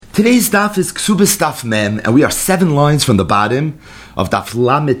Today's daf is Ksubis Daf Mem, and we are 7 lines from the bottom of Daf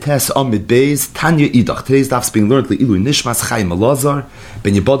Lamed Tes Amid Beis Tanya Idach. Today's daf is being learned Le'ilu Nishmas Chaim Elazar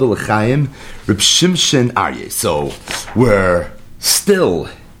Ben Yibodel Chaim Reb Shimshon Aryeh. So we're still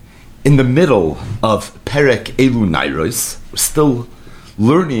in the middle of Perek Elu Nairos. We're still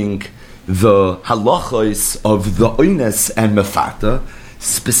learning the halachos of the Oines and Mefata.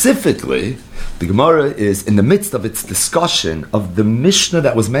 Specifically, the Gemara is in the midst of its discussion of the Mishnah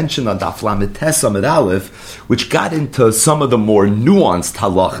that was mentioned on Daf Lamed Tes Amid Aleph, which got into some of the more nuanced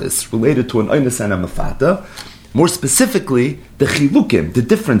halachas related to an Oines and a Mefata. More specifically, the chilukim, the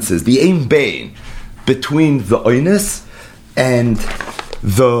differences, the ein bein between the Oines and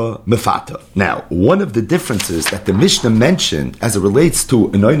the Mefata. Now, one of the differences that the Mishnah mentioned as it relates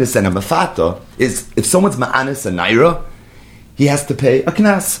to an Oines and a Mefata is if someone's ma'anis a naira, he has to pay a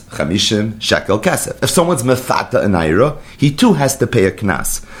knas, 50 shekel kesef. If someone's mefata a naira, he too has to pay a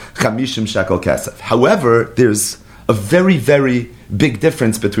knas, 50 shekel kesef. However, there's a very, very big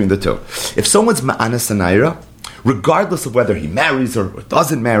difference between the two. If someone's ma'anis a naira, regardless of whether he marries her or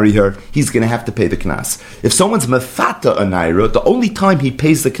doesn't marry her, he's going to have to pay the knas. If someone's mefata a naira, the only time he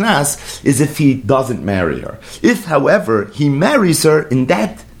pays the knas is if he doesn't marry her. If, however, he marries her, in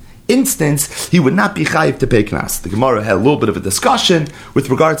that instance, he would not be chayiv to pay knas. The Gemara had a little bit of a discussion with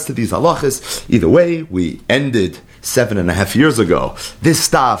regards to these halachas. Either way, we ended 7.5 years ago this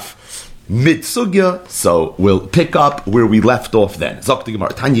stuff mid-sugya, so we'll pick up where we left off then. Zok the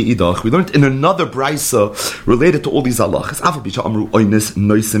Gemara, Tanya Idach, we learned in another brisa related to all these halachas,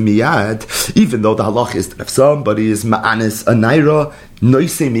 even though the halach is that if somebody is ma'anis a naira,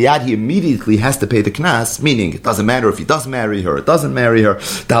 noise miyad, he immediately has to pay the knas, meaning it doesn't matter if he does marry her or doesn't marry her,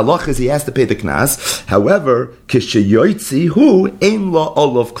 the halach is he has to pay the knas. However, kishayoitzi hu ein la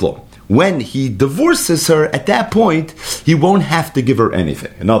olav klom. When he divorces her, at that point, he won't have to give her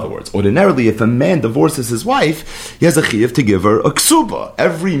anything. In other words, ordinarily, if a man divorces his wife, he has a chiyuv to give her a ksuba.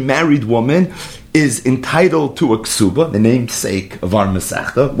 Every married woman is entitled to a ksuba, the namesake of our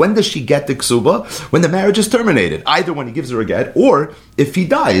Masechta. When does she get the ksuba? When the marriage is terminated. Either when he gives her a get, or if he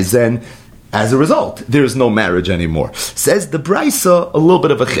dies, then as a result, there is no marriage anymore. Says the Brisa a little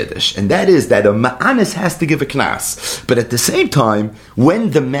bit of a chiddush, and that is that a ma'anis has to give a knas. But at the same time,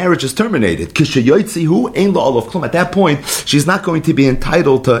 when the marriage is terminated, at that point, she's not going to be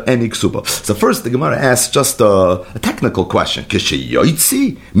entitled to any ksuba. So first, the Gemara asks just a technical question.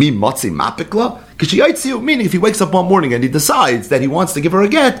 Kishayoitzi mi motzi mapikla? Meaning if he wakes up one morning and he decides that he wants to give her a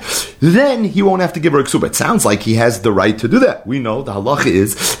get, then he won't have to give her a ksuba. It sounds like he has the right to do that. We know the halacha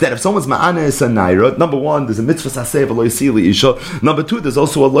is that if someone's ma'anis a naira, number one, there's a mitzvah saseh of lo yisili isha. Number two, there's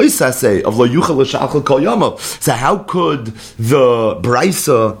also a lo saseh of lo yuchal l'shachal kol yama. So how could the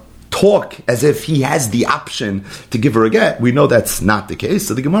brisa talk as if he has the option to give her a get? We know that's not the case.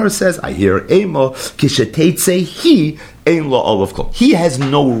 So the Gemara says, I hear ema kisheteitze he ein la olav klom. He has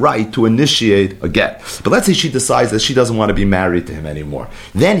no right to initiate a get. But let's say she decides that she doesn't want to be married to him anymore.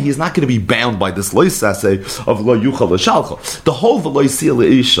 Then he's not going to be bound by this lo saseh of lo yuchal l'shalcha. The whole lo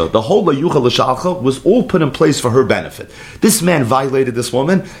yisili isha, the whole lo yuchal l'shalcha was all put in place for her benefit. This man violated this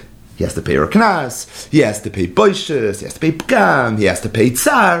woman. He has to pay her knas, he has to pay boishes, he has to pay pgam, he has to pay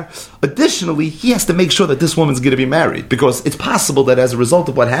tsar. Additionally, he has to make sure that this woman's going to be married, because it's possible that as a result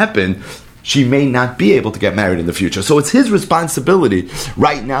of what happened, she may not be able to get married in the future. So it's his responsibility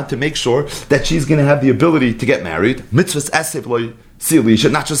right now to make sure that she's going to have the ability to get married. Mitzvahs asif lo silisha,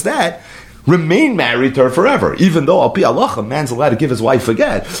 not just that, remain married to her forever, even though al pi halacha, a man's allowed to give his wife a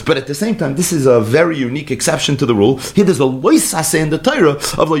get. But at the same time, this is a very unique exception to the rule. Here there's a lo saseh in the Torah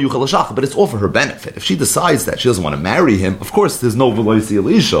of lo yuchal l'shachal, but it's all for her benefit. If she decides that she doesn't want to marry him, of course there's no lo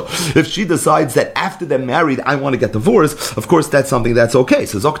yisili isha. If she decides that after they're married, I want to get divorced, of course that's something that's okay.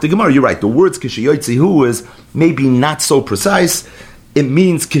 So Zok the Gemara, you're right, the words kishayoitzi hu is maybe not so precise. It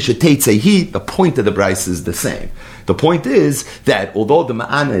means kisheteitzehi. The point of the Bryce is the same. The point is that although the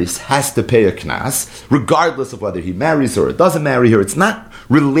ma'anis has to pay a knas, regardless of whether he marries her or doesn't marry her, it's not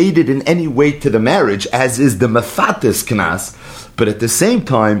related in any way to the marriage, as is the mefatis knas. But at the same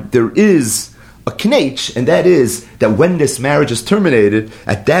time, there is a knech, and that is that when this marriage is terminated,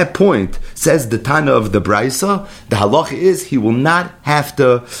 at that point, says the Tana of the Brisa, the halacha is he will not have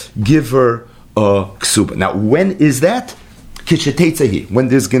to give her a ksuba. Now, when is that? when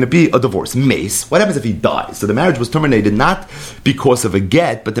there's going to be a divorce. Mace, what happens if he dies? So the marriage was terminated not because of a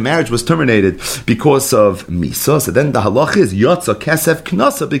get, but the marriage was terminated because of misa. So then the halach is yotza kesef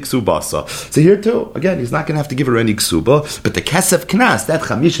knasa b'ksubasa. So here too, again, he's not going to have to give her any ksuba, but the kesef knas, that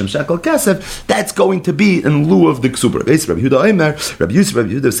chamishim shekel kesef, that's going to be in lieu of the ksuba. Rabbi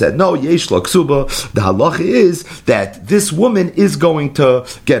Yehuda said, no, yesh la ksuba. The halach is that this woman is going to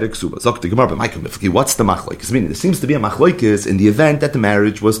get a ksuba. Zok the Gemara, but Michael Mifki, what's the machlokes? Meaning, there seems to be a machlokes in the event that the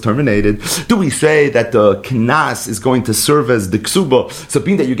marriage was terminated. Do we say that the knas is going to serve as the ksuba? So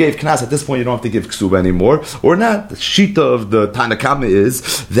being that you gave knas, at this point you don't have to give ksuba anymore, or not? The shita of the Tanakama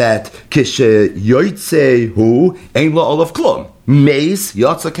is that kishe yoytze hu ein lo olav klum. Meis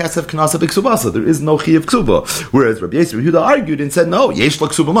yatsa kesef knasa b'ksubasa. There is no chi of ksuba. Whereas Rabbi Yehuda argued and said, no, yesh la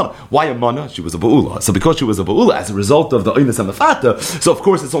ksuba mana. Why a mana? She was a ba'ula. So because she was a ba'ula, as a result of the oinus and mafata, so of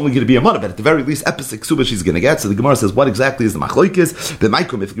course it's only going to be a mana. But at the very least, episik ksuba she's going to get. So the Gemara says, what exactly is the machlokes? The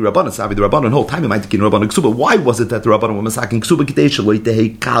maikum if the rabbanon savi the rabbanon whole time it might take in rabbanon ksuba. Why was it that the rabbanon were masaking ksuba kitei shaloi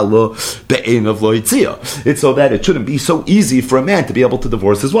tehei kala be'ein of loitzia? It's so that it shouldn't be so easy for a man to be able to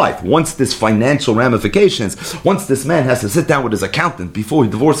divorce his wife. Once this financial ramifications, once this man has to sit down with his accountant before he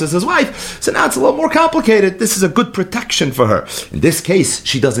divorces his wife, so now it's a little more complicated. This is a good protection for her. In this case,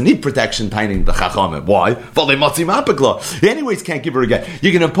 she doesn't need protection taining the chachamim. Why? He anyways can't give her a get.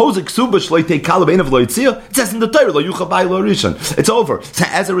 You can impose a ksuba shleitei kalabein of loitzia. It says in the Torah, lo yuchal bai lo rishon. It's over. So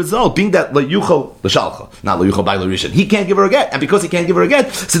as a result, being that lo yuchal l'shalcha, not lo yuchal bai lo rishon, he can't give her a get, and because he can't give her a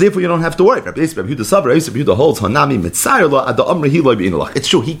get, so therefore you don't have to worry. Rabbi Yehuda holds hanami mitzayir lo ad amri hi lo b'inolach. It's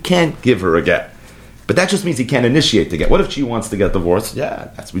true, he can't give her a get. But that just means he can't initiate the get. What if she wants to get divorced?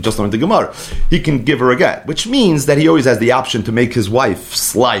 Yeah, we just learned the Gemara. He can give her a get, which means that he always has the option to make his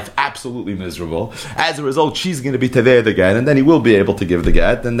wife's life absolutely miserable. As a result, she's going to be teveh the get, and then he will be able to give the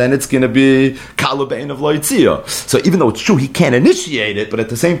get, and then it's going to be kalabein of loitzia. So even though it's true he can't initiate it, but at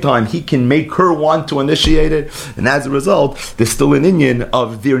the same time he can make her want to initiate it, and as a result, there's still an inyan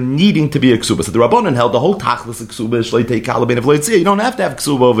of there needing to be a ksuba. So the Rabbanan held the whole tachlis of ksuba shleitei kalabein of loitzia. You don't have to have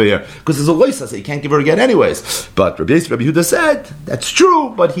ksuba over here because there's a loisa, so you can't give her again anyways. But Rabbi Yehuda said that's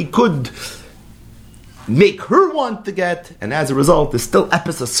true, but he could make her want to get, and as a result, there's still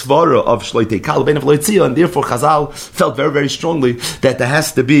epis svara of shleitei kalabein of loitzia, and therefore Chazal felt very, very strongly that there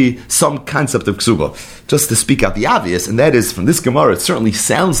has to be some concept of ksuba. Just to speak out the obvious, and that is from this Gemara, it certainly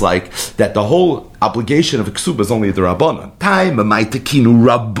sounds like that the whole obligation of ksuba is only the rabbanon. Time tekinu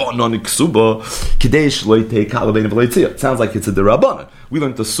rabbanon ksuba kidei shleitei kalabein of loitzia. It sounds like it's a derabbanon. We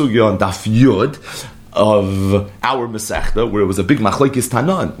learned the sugya on Daf Yud of our Masechta, where it was a big machlokes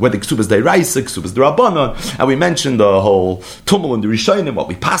tanan, where the ksubas deiraisa, ksubas derabbanon, and we mentioned the whole tumul and the rishonim, what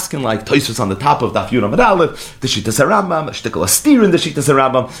we paskin like, Tosfos on the top of Daf Yud Amud Aleph, the Shittas Rambam, a shtickle astir in the Shittas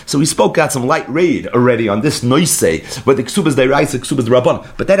Rambam. So we spoke out some light raid already on this noisei, where the ksubas deiraisa, ksubas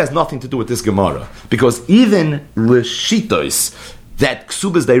derabbanon, but that has nothing to do with this Gemara, because even l'shitos, that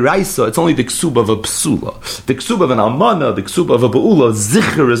ksubas deiraisa, it's only the ksuba of a psula. The ksuba of an almana, the ksuba of a ba'ula,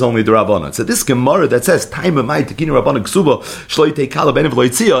 zikr is only the rabbanon. So this Gemara that says, Taim amai tekinu rabbanon ksuba, shloitei kalabein of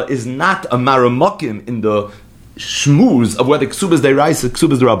loitzia, is not a maramokim in the shmooze of whether ksubas deiraisa,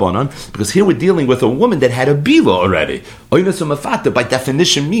 ksubas derabbanon, because here we're dealing with a woman that had a bila already. Oinus umafata by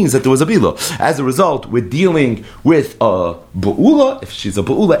definition means that there was a bila. As a result, we're dealing with a ba'ula. If she's a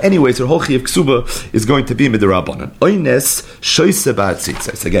ba'ula, anyways, her whole chi of ksuba is going to be midrabbanon. Oines shoyse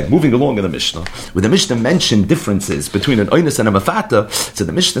ba'atzitzes. Again, moving along in the Mishnah, where the Mishnah mentioned differences between an oines and a mafata. So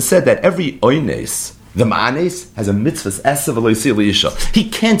the Mishnah said that every oines, the ma'anes, has a mitzvahs esav aloisi l'isha. He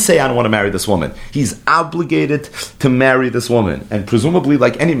can't say, I don't want to marry this woman. He's obligated to marry this woman. And presumably,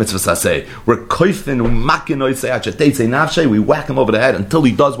 like any mitzvahs say, we're koifin u'makin oisei achateitei nafshei, we whack him over the head until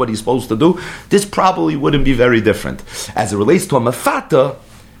he does what he's supposed to do. This probably wouldn't be very different. As it relates to a mafata,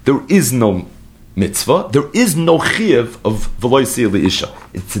 there is no mitzvah, there is no chiyuv of v'loisi l'isha.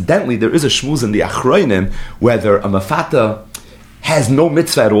 Incidentally, there is a shmuz in the achroinim whether a mafata has no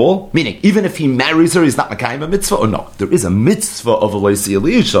mitzvah at all, meaning even if he marries her, he's not makayim a mitzvah, or no. There is a mitzvah of aloisi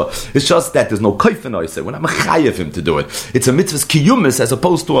elisha. It's just that there's no koifin oiseh. We're not machayev him to do it. It's a mitzvah's kiyumis as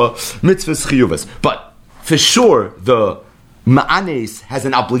opposed to a mitzvah's chiyuvis. But for sure, the ma'anes has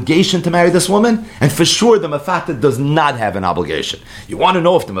an obligation to marry this woman, and for sure the mafata does not have an obligation. You want to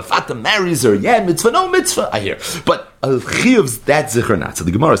know if the mafata marries her? Yeah, mitzvah, no mitzvah, I hear. But chiyuv's that zicher not. So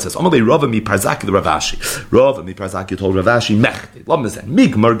the Gemara says, Amalei Rava mi Parzaki the Ravashi. Rava mi Parzaki told Ravashi, Mechti, Lamazen,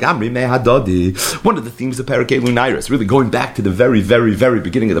 Migmar Gamri Mehadadi. One of the themes of Parak Lunairis, really going back to the very, very, very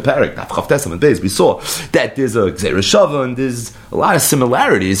beginning of the Parak, Chavtesam and Beis, we saw that there's a Gzeira Shava and there's a lot of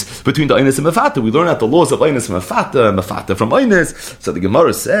similarities between the Einis and Mefata. We learn out the laws of Einis and Mefata from Einis. So the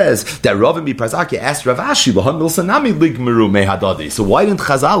Gemara says that Rava mi Parzaki asked Ravashi, Lohan Milsanami Ligmeru Mehadadi. So why didn't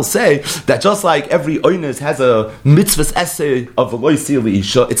Chazal say that just like every Einis has a mitzvah's essay of V'lo Yisir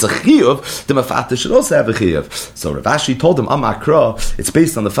L'Isha, it's a chiyuv, the Mefata should also have a chiyuv. So Ravashi told him, Amakra, it's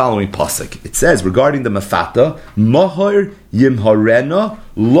based on the following pasuk. It says, regarding the Mefata, Mahar Yimharena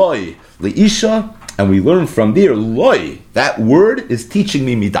Loi L'Isha, and we learn from there, Loi, that word is teaching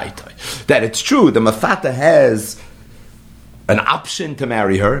me midaitai. That it's true, the Mefata has an option to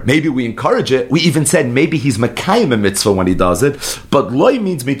marry her. Maybe we encourage it. We even said maybe he's Mekayim a mitzvah when he does it. But Loi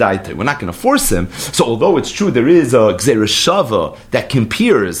means midaitai. We're not going to force him. So although it's true there is a Gzeira Shava that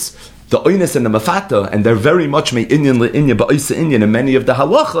compares the Oynes and the Mefata, and they're very much me'inyan le'inyan, ba'isa inyan in many of the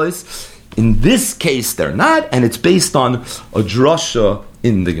halachas, in this case they're not, and it's based on a drasha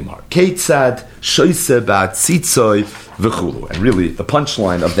in the Gemara. Keitzad, shoyse ba'at tzitzoi, v'chulu. And really, the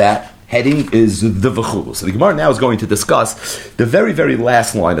punchline of that heading is the v'chulu. So the Gemara now is going to discuss the very, very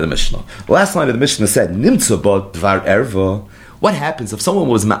last line of the Mishnah. The last line of the Mishnah said, Nimtza ba dvar erva. What happens if someone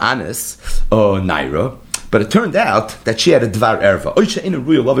was ma'anis, naira, but it turned out that she had a dvar erva. Oisha in a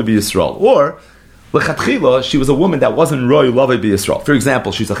ruya love be Yisrael. Or, l'chatchila, she was a woman that wasn't roy love be Yisrael. For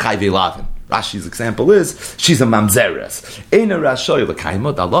example, she's a chayvei lavin. Rashi's example is, she's a mamzeres. Eina rashoy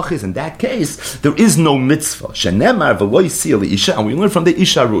l'kaimot, Allah is in that case, there is no mitzvah. Shenemar v'lo yisir l'isha, and we learn from the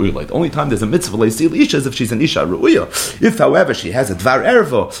isha ru'uyah. The only time there's a mitzvah v'lo yisir l'isha is if she's an isha ru'uyah. If, however, she has a dvar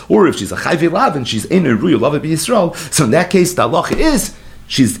erva, or if she's a chayvei lavin, she's eina ru'uyah love be Yisrael. So in that case, the Allah is,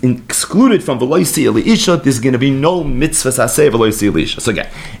 she's excluded from V'lo Yisir L'Isha, there's going to be no mitzvah saseh V'lo Yisir L'Isha. So again,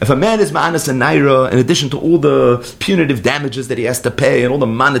 if a man is ma'anas and naira, in addition to all the punitive damages that he has to pay and all the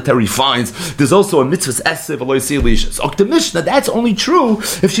monetary fines, there's also a mitzvah saseh V'lo Yisir L'Isha. So the Mishnah, that's only true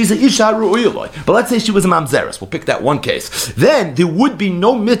if she's an isha ru'uyah. But let's say she was a mamzeres. We'll pick that one case. Then there would be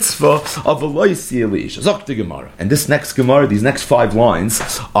no mitzvah of V'lo Yisir L'Isha. Zok the Gemara. And this next Gemara, these next 5 lines,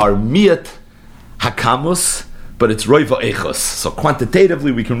 are miyat hakamus, but it's roiva echos. So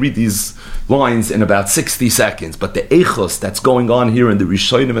quantitatively, we can read these lines in about 60 seconds. But the echos that's going on here in the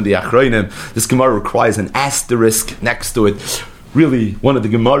Rishonim and the Achronim, this Gemara requires an asterisk next to it. Really, one of the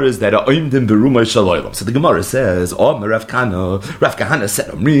Gemaras that are oimdim berumay shaloylam. So the Gemara says, Rav Kahana said,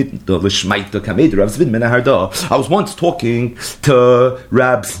 I was once talking to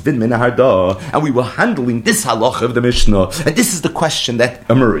Rab Zvid Menaharda, and we were handling this halacha of the Mishnah, and this is the question that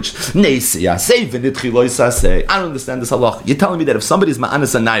emerged. I don't understand this halacha. You're telling me that if somebody's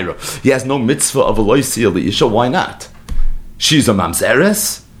ma'anas and naira, he has no mitzvah of a loisiyah li'isha, why not? She's a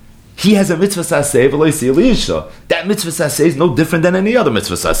mamzeres. He has a mitzvah saseh v'lo yisir l'isha. That mitzvah saseh is no different than any other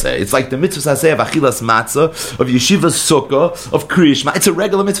mitzvah saseh. It's like the mitzvah saseh of achilas matzah, of yeshiva sukkah, of kriyishma. It's a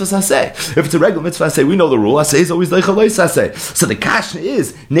regular mitzvah saseh. If it's a regular mitzvah saseh, we know the rule. Aseh is always doicha lo saseh. So the kasha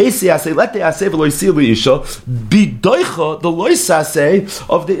is neisi aseh lete aseh v'lo yisir l'isha be doicha the lo saseh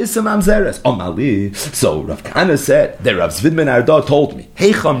of the isam amzeres. Omali. So Rav Kahana said that Rav Zvid Menaharda told me,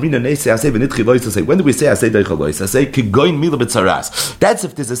 Hey chamrina neisi aseh v'nitchi lo saseh. When do we say aseh doicha lo saseh? Kigoyin mila b'tzaras. That's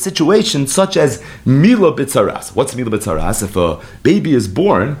if there's a situation such as Mila B'tzaras. What's Mila B'tzaras? If a baby is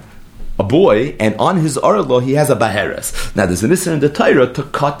born, a boy, and on his arlo he has a baheres. Now there's an issur in the Torah to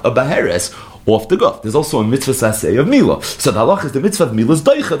cut a baheres off the guf. There's also a mitzvah saseh of Mila. So the halach is the mitzvah of Mila's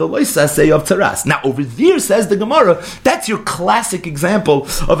doicha, the lois saseh of tzaras. Now over there, says the Gemara, that's your classic example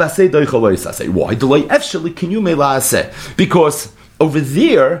of aseh doicha lois saseh. Why? The loy efshali kinyu mela aseh. Because over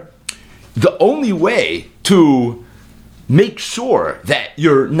there, the only way to make sure that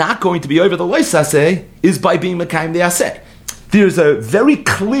you're not going to be over the lois aseh is by being mekayim the aseh. There's a very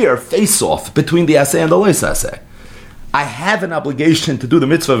clear face-off between the aseh and the lois aseh. I have an obligation to do the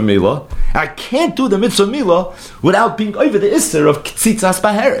mitzvah of Milah. I can't do the mitzvah of Milah without being over the isser of ktzitzas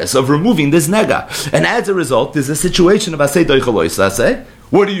baheres, of removing this nega. And as a result, there's a situation of aseh doicha lois aseh.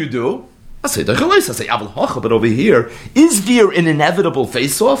 What do? But over here, is there an inevitable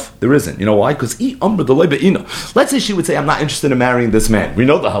face-off? There isn't. You know why? Because let's say she would say, I'm not interested in marrying this man. We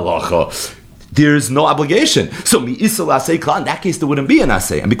know the halacha. there's no obligation. So in that case there wouldn't be an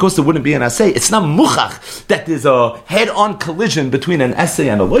asay. And because there wouldn't be an asay, it's not muchach that there's a head-on collision between an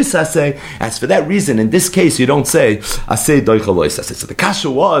asay and a lois asay. As for that reason, in this case, you don't say asay doicha lois asay. So the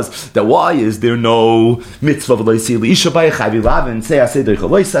kasha was that why is there no mitzvah of loisi liisha b'yachavi lavin say asay doicha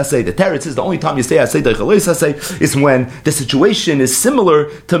lois asay? The teretz is the only time you say asay doicha lois asay is when the situation is similar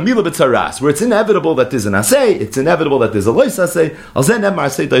to mila b'tzaras, where it's inevitable that there's an asay, it's inevitable that there's a lois asay. Al zen emar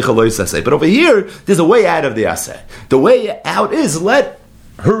asay doicha lois asay. But over here, there's a way out of the asay. The way out is let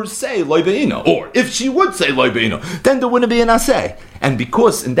her say loy be'ino, or if she would say loy be'ino, then there wouldn't be an asay. And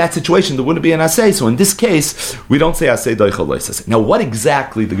because in that situation there wouldn't be an asay, so in this case we don't say asay doicha lois asay. Now, what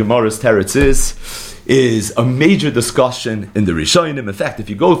exactly the Gemara's teretz is a major discussion in the Rishonim. In fact, if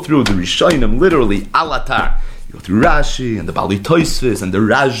you go through the Rishonim, literally alatar, you go through Rashi and the Bali Tosfos and the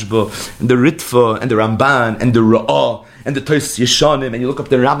Rashba and the Ritva and the Ramban and the Ra'ah and the Tos Yeshanim, and you look up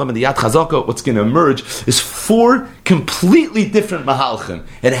the Rambam and the Yad Chazaka, what's going to emerge is 4 completely different mahalchim,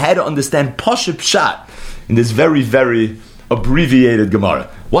 and how to understand Pashup Pshat in this very, very abbreviated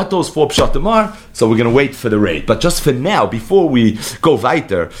Gemara. What those 4 Pshatim are, so we're going to wait for the raid. But just for now, before we go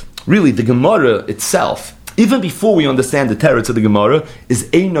weiter, really the Gemara itself, even before we understand the teretz of the Gemara, is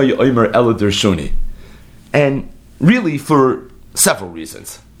Eino Yomer Ela Dershuni. And really for several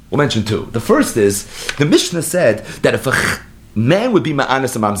reasons. We'll mention 2. The first is, the Mishnah said that if a man would be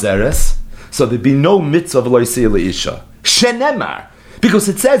ma'anas and mamzeres, so there'd be no mitzvah v'lo yisiyah le'isha. Shenemar. Because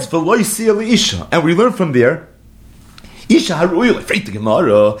it says v'lo yisiyah le'isha. And we learn from there, Isha haru'il, freit the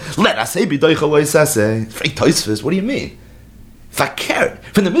Gemara, let us say b'doicha lo yisaseh. Freit Tosfos, what do you mean? Fakir.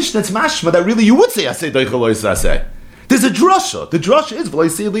 From the Mishnah, it's mashma that really you would say aseh doicha lo yisaseh. There's a drasha. The drasha is v'lo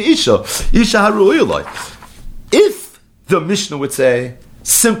yisiyah le'isha. Isha haru'il. If the Mishnah would say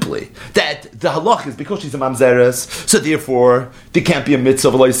simply that the halach is because she's a mamzeres, so therefore there can't be a mitzvah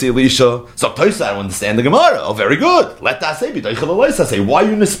of loisi elisha. So Tosa, I don't understand the Gemara. Oh, very good. Let that say be doicha lois asay. Why are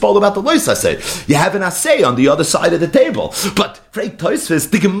you nispol about the lois asay? You have an asay on the other side of the table. But Freit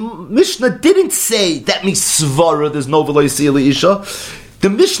Tosfos, the Mishnah didn't say that means svara. There's no loisi elisha. The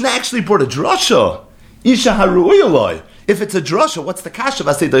Mishnah actually brought a drasha. Isha haru'iloi. If it's a drasha, what's the kasha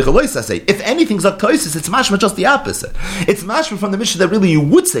of asay doicha lois asay? If anything's like Tosfos, it's mashma just the opposite. It's mashma from the Mishnah that really you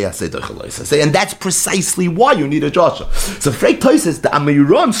would say asay doicha lois asay, and that's precisely why you need a drasha. So Freit Tosfos, the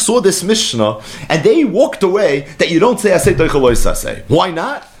Amiron saw this Mishnah, and they walked away that you don't say asay doicha lois asay. Why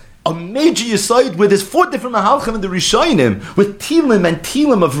not? A major yisoid where there's 4 different mahalchim in the Rishonim with tilim and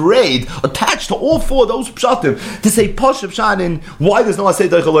tilim of raid attached to all 4 of those pshatim to say Pashup Pshat in why there's no asay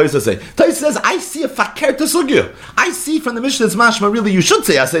doicha lois asay. Tais says, I see a fakir to sugya. I see from the Mishnah's mashma really you should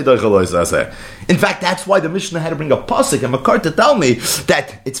say asay doicha lois asay. In fact, that's why the Mishnah had to bring a pasuk and Makar to tell me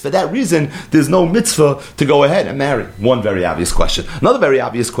that it's for that reason there's no mitzvah to go ahead and marry. One very obvious question. Another very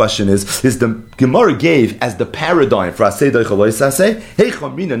obvious question is the Gemara gave as the paradigm for asay doicha lois asay,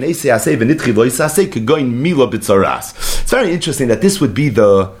 heichon mina it's very interesting that this would be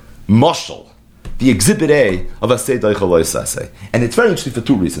the mashal, the exhibit A of Asay Doicha Lois Asay. And it's very interesting for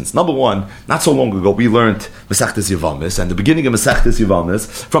 2 reasons. Number one, not so long ago we learned Masechtas Yevamos, and the beginning of Masechtas Yevamos,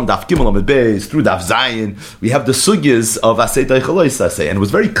 from Daf Gimel Amud Beis through Daf Zayin, we have the sugyas of Asay Doicha Lois Asay, and it was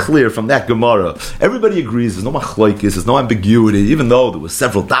very clear from that Gemara. Everybody agrees, there's no machlokes, there's no ambiguity, even though there was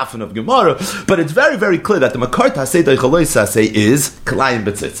several dafin of Gemara, but it's very, very clear that the Makar to Asay Doicha Lois Asay is Kalayim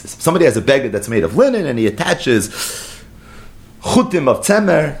B'tzitzis. Somebody has a beggar that's made of linen, and he attaches chutim of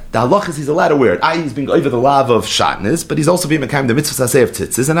temer, the halach is he's allowed to wear it. He's being over the lav of shatnez, but he's also being mekayim the mitzvah asay of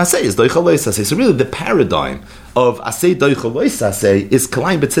tzitzis, and asay is doicha lois asay. So really the paradigm of asay doicha lois asay is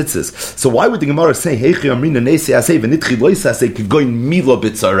kalayim b'tzitzis. So why would the Gemara say heichi amrina neisi asay v'nitchi lois asay kegoin milo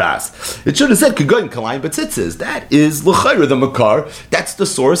b'tzaras? It should have said kegoin kalayim b'tzitzis. That is l'chayra the makar. That's the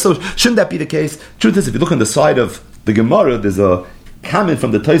source. So shouldn't that be the case? Truth is, if you look on the side of the Gemara, there's a comment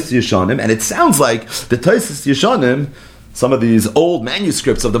from the Tos Yeshanim, and it sounds like the Tos Yeshanim, some of these old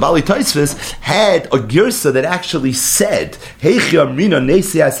manuscripts of the Bali Tosfos, had a girsa that actually said, okay, the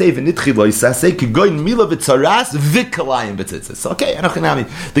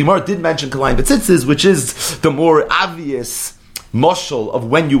Gemara did mention kalayim b'tzitzis, which is the more obvious mashal of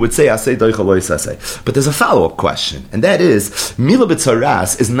when you would say asay doicha lois asay. But there's a follow-up question, and that is, mila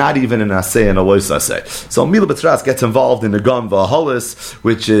b'tzaras is not even an asay and a lois asay. So mila b'tzaras gets involved in the gam v'aholis,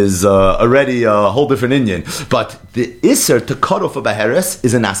 which is already a whole different Indian. But the iser to cut off a beheres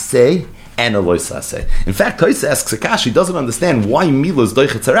is an asay and a lois aseh. In fact, Taisa asks Akash, he doesn't understand why Mila is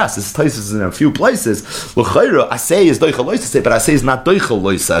doicha tzaras. This Taisa is in a few places. L'chayra, aseh is doicha lois aseh, but aseh is not doicha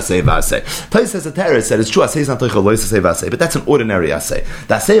lois aseh v'aseh. Taisa has a terror said it's true, aseh is not doicha lois aseh v'aseh, but that's an ordinary aseh.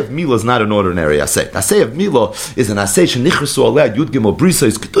 The aseh of Mila is not an ordinary aseh. The aseh of Mila is an aseh shenichrasu aleh yud gimel brisa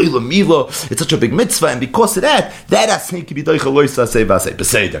is gedoyla Mila. It's such a big mitzvah, and because of that aseh can be doicha lois aseh v'aseh.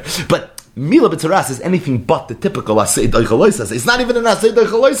 Beseder. But Mila b'tzaras is anything but the typical aseh doicha lois aseh. It's not even an aseh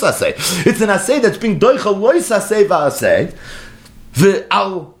doicha lois aseh. It's an aseh that's being doicha lois aseh v'aseh.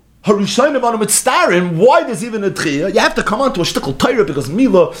 V'al harishayim anu mitztarim. Why there's even a tchiyah? You have to come on to a shtickle Torah because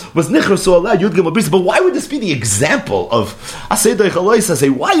Mila was nichrasu aleh yud gimel brisa. But why would this be the example of aseh doicha lois aseh?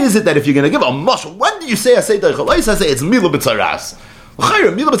 Why is it that if you're going to give a mashal, when do you say aseh doicha lois aseh? It's Mila b'tzaras.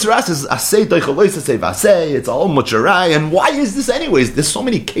 Mila b'tzaras is aseh doicha lois aseh v'aseh. It's all mucharai. And why is this anyways? There's so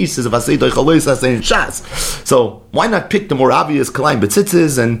many cases of aseh doicha lois aseh in Shas. So why not pick the more obvious kalayim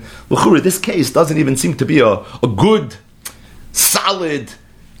b'tzitzis? And this case doesn't even seem to be a good, solid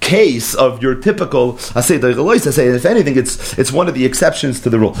case of your typical aseh doicha lois aseh. If anything, it's one of the exceptions to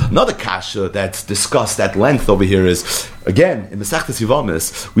the rule. Another kasha that's discussed at length over here is, again, in Masechtas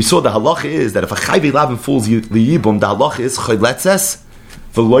Yevamos, we saw the halacha is that if a chayvi lavin falls liyibum, the halacha is chayletzes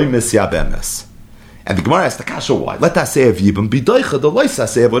v'loy misyabemes. And the Gemara asked the kasha why. Let that say of yibum be doicha the lois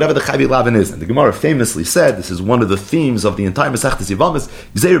aseh of whatever the chayvi lavin is. And the Gemara famously said, this is one of the themes of the entire Masechtas Yevamos,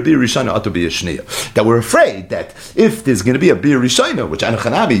 gzeir bir rishana atu bir shniya. That we're afraid that if there's going to be a bir rishana, which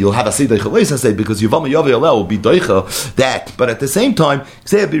anachanabi you'll have aseh doicha lois aseh because Yevama Yavi Alel will be doicha that. But at the same time,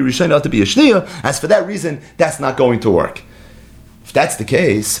 gzeir bir rishana atu bir shniya. As for that reason, that's not going to work. If that's the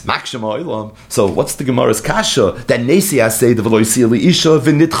case, so what's the Gemara's kasha? That nesi aseh the v'lo yisiyah li'isha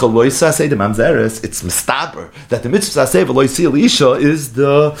v'nitcha lo yisaseh the mamzeres. It's mistaber that the mitzvah aseh v'lo yisiyah li'isha is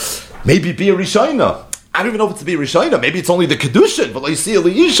the maybe be a rishayna. I don't even know if it's to be a rishayna. Maybe it's only the kedushin v'lo yisiyah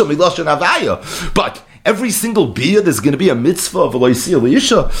li'isha milashon avaya. But every single biyah there's going to be a mitzvah of v'lo yisiyah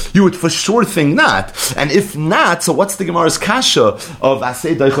li'isha. You would for sure think not. And if not, so what's the Gemara's kasha of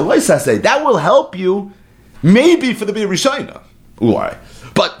aseh doicha lo yisaseh? That will help you maybe for the biyah rishayna. Why?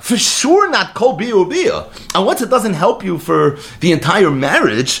 But for sure not kol biyah. And once it doesn't help you for the entire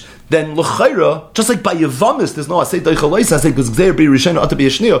marriage, then l'chayra, just like by Yevamos, there's no aseh doicha lois aseh because gzeir bir rishayna atu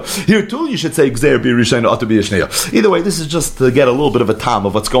b'yeshniya. Here too, you should say gzeir bir rishayna atu b'yeshniya. Either way, this is just to get a little bit of a tam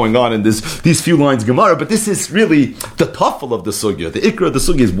of what's going on in these few lines Gemara. But this is really the tuffle of the sugya. The ikra of the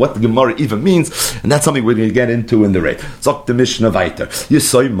sugya is what the Gemara even means, and that's something we're going to get into in the rate. Zok the Mishnah weiter.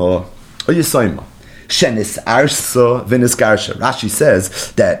 Yisoyma or yisoyma. Shenis arsa v'nis garsha. Rashi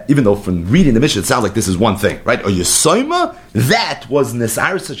says that even though from reading the Mishnah it sounds like this is one thing, right? Or Yesoima, that was nis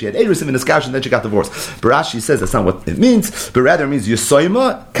arsa. She had eris v'nis garsha, and then she got divorced. But Rashi says that's not what it means, but rather it means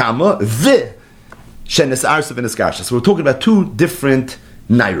Yesoima, kama, vi, shenis arsa v'nis garsha. So we're talking about two different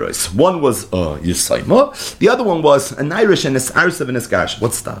nairos. One was Yesoima, the other one was a nairish and nis arsa v'nis garsha.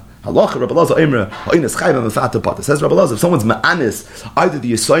 What's that? Halacha Rabbi Elazar Omer Oines Chayv Mefata Pata. Says Rabbi Elazar, if someone's ma'anis either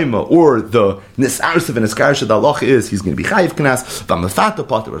the Yesoima or the Nisarsav and Niskarsha, the halacha is he's going to be Chayv Knas. V'Mefata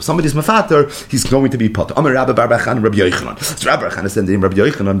Pata. Or if somebody's Mefater, he's going to be Pata. Amar Rabbi Bar Bachan Rabbi Yochanan. So Rabbi Bachan is saying Rabbi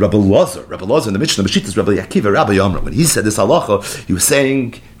Yochanan, Rabbi Elazar in the Mishnah B'Shittas Rabbi Akiva Rabbi Yomra. When he said this halacha, he was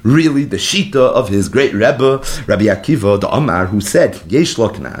saying really the shita of his great Rebbe Rabbi Akiva the Amar, who said Yesh Lo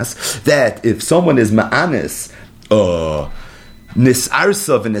Knas, that if someone is ma'anis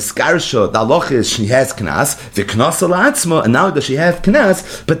Nisarsa v'niskarsha, the halacha is she has knas, v'knas la'atzma, and now does she have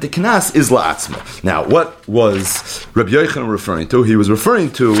knas, but the knas is la'atzma. Now, what was Rabbi Yochanan referring to? He was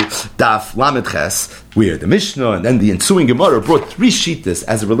referring to Daf Lamed Ches, where the Mishnah and then the ensuing Gemara brought three shittas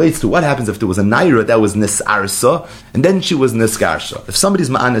as it relates to what happens if there was a naira that was nisarsa, and then she was niskarsha. If somebody's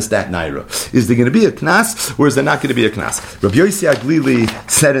ma'anis that naira, is there going to be a knas, or is there not going to be a knas? Rabbi Yossi Aglili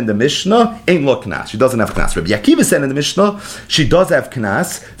said in the Mishnah, ain't lo knas, she doesn't have knas. Rabbi Akiva said in the Mishnah, she does have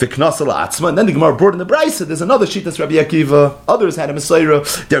knas, v'knas la'atzma, and then the Gemara brought in the Brisa, there's another shittas Rabbi Akiva, others had a Messiah,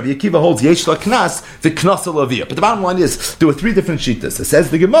 Rabbi Akiva holds yesh la knas, v'knas la'aviyah. But the bottom line is, there were three different shittas. It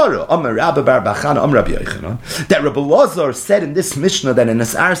says the Gemara, Amar Rabbi Bar Bachana, Amar Rabbi Yochanan, that Rabbi Elazar said in this Mishnah that in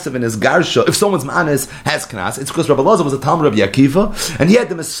his arsav and his garsha, if someone's ma'anis has knas, it's because Rabbi Elazar was a Talmud Rabbi Akiva, and he had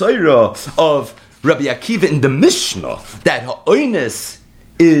the Messiah of Rabbi Akiva in the Mishnah that ha'oines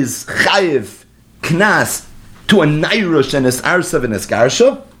is chayiv knas to a nairush and his arsav and his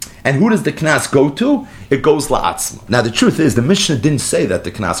garsha. And who does the knas go to? It goes la'atzma. Now the truth is, the Mishnah didn't say that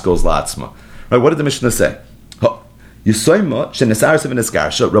the knas goes la'atzma. Right? What did the Mishnah say? Yisoima shenis arsav and his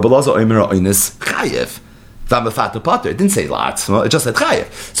garsha, Rabbi Elazar omer ha'oines chayiv. v'amefata pater. It didn't say la'atzma, it just said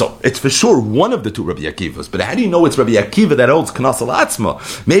chayev. So it's for sure one of the two Rabbi Akivas. But how do you know it's Rabbi Akiva that holds knasa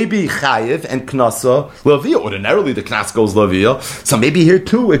la'atzma? Maybe chayev and knasa le'aviyah. Ordinarily the knas goes le'aviyah. So maybe here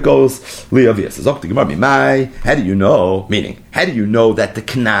too it goes le'aviyah. Says, how do you know? Meaning, how do you know that the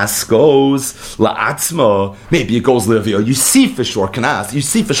knas goes la'atzma? Maybe it goes le'aviyah. You see for sure knas. You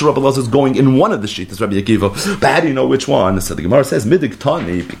see for sure Rabbi Elazar is going in one of the shittas Rabbi Akiva. But how do you know which one? So the Gemara says midig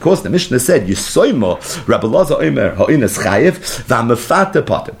tani, because the Mishnah said Yisoima Rabbi Elazar Omer ha'ines chayev v'amefata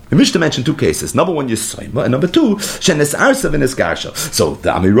pater. The Mishnah mentioned two cases. Number one, Yisoima, and number two, shenes arsa v'nes garsha. So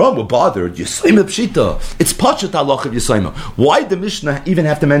the Amirah were bothered. Yisoima pshita. It's pachat halach of Yisoima. Why did the Mishnah even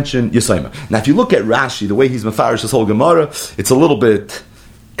have to mention Yisoima? Now, if you look at Rashi, the way he's mefarish this whole Gemara, it's a little bit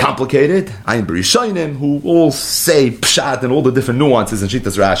complicated. Ayin B'Rishonim, who all say pshat and all the different nuances in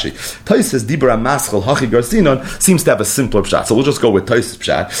Shitas Rashi. Tosfos Dibra Maschel Hachi Garsinon seems to have a simpler pshat. So we'll just go with Tosfos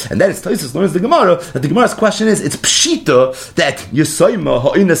pshat, and that is Tosfos learns the Gemara that the Gemara's question is it's pshita that Yisoima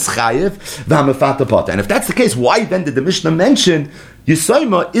ha'ines chayev v'hamefata pater. And if that's the case, why then did the Mishnah mention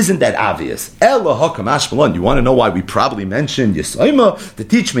Yisoima? Isn't that obvious? Ella hakam ashmalon. You want to know why we probably mentioned Yisoima? To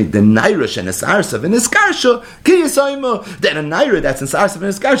teach me the naira and esarsav and eskarsha ki Yisoima. That a naira that's in sarsav and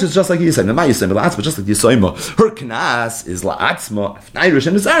eskarsha is just like Yisoima. My Yisoima la'atzma, just like Yisoima. Her knas is la'atzma. Naira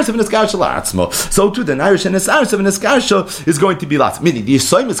and esarsav and eskarsha la'atzma. So too the naira and esarsav and eskarsha is going to be la'atzma. Meaning the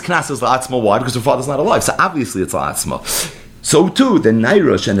Yisoima's knas is la'atzma. Why? Because her father's not alive. So obviously it's la'atzma. So too, the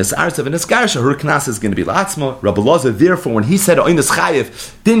Nairosh and the Arsav and the Skarsha, her knas is going to be La'atzma. Rabbi Elazar, therefore, when he said Oinus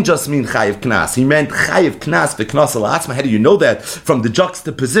Chayev, didn't just mean Chayev Knas. He meant Chayev Knas v'Knas La'atzma. How do you know that? From the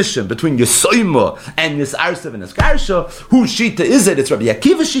juxtaposition between Yisoima and Yis Arsav and the Skarsha. Whose Shita is it? It's Rabbi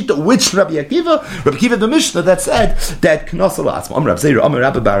Akiva's Shita. Which Rabbi Akiva? Rabbi Akiva the Mishnah that said that Knas La'atzma. Amar Rav Zeira, Amar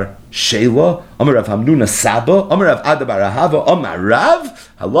Rabbi Bar Shela, Amar Rav Hamnuna Saba, Amar Rav Adabar Ahava, Amar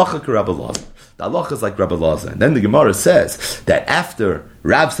Rav, Halacha Rabbi Elazar. The halacha is like Rabbi Elazar. And then the Gemara says that after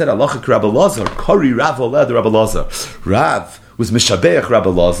Rav said halacha Rabbi Elazar, Kari Rav oled Rabbi Elazar. Rav was mishabeach Rabbi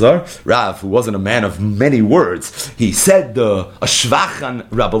Elazar. Rav, who wasn't a man of many words, he said a shvach on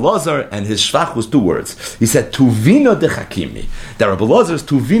Rabbi Elazar, and his shvach was two words. He said Tuvina de Chakimi. That Rabbi Elazar is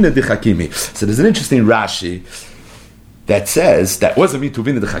Tuvina de Chakimi. So there's an interesting Rashi that says that wasn't me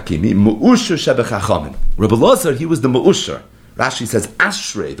Tuvina de Chakimi. Mu'usher shebechachamim. Rabbi Elazar, he was the mu'usher. Rashi says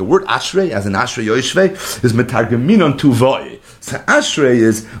Ashrei. The word Ashrei, as in Ashrei Yoshvei, is metargaminon tuvoi. So Ashrei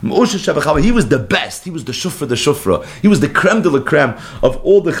is Moshe Shabachava. He was the best. He was the shufra. He was the creme de la creme of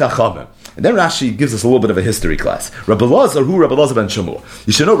all the chachamim. And then Rashi gives us a little bit of a history class. Rabbi Elazar, who Rabbi Elazar ben Shmuel?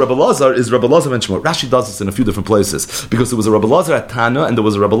 You should know Rabbi Elazar is Rabbi Elazar ben Shmuel. Rashi does this in a few different places because there was a Rabbi Elazar at Tana and there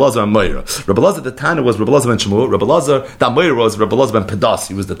was a Rabbi Elazar at Meira. Rabbi Elazar at Tana was Rabbi Elazar ben Shmuel. Rabbi Elazar at Meira was Rabbi Elazar ben Pedas.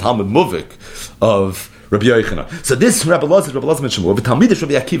 He was the Talmud Muvik of Rabbi Yochanan. So this Rabbi Elazar ben Shmuel, v'talmidish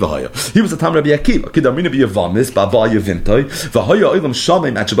Rabbi Akiva haya. He was the Talmud Rabbi Akiva. Kidarmina b'yavamis, ba'ba yavimtoi, v'haya olam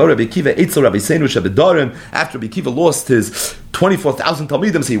shamim, at Shabbat Rabbi Akiva, eitzel Rabbi Seinu shebedarim. After Rabbi Akiva lost his 24,000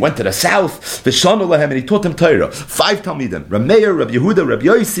 Talmidim, so he went to the south, v'shanu lahem, and he taught them Torah. 5 Talmidim, Rabbi Meir, Rabbi Yehuda, Rabbi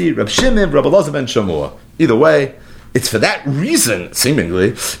Yosi, Rabbi Shimon, Rabbi Elazar ben Shmuel. Either way, it's for that reason, seemingly,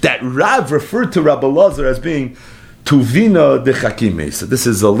 that Rav referred to Rabbi Elazar as being Tuvina de Chakimi. So this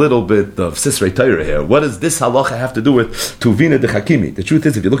is a little bit of Sisrei Torah here. What does this halacha have to do with Tuvina de Chakimi? The truth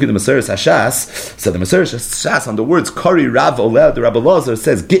is, if you look at the Maseres Hashas, so the Maseres Hashas on the words Kari Rav Oleh de Rabbi Elazar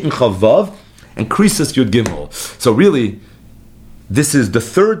says Gittin Chavav and Krisus Yud Gimel. So really, this is the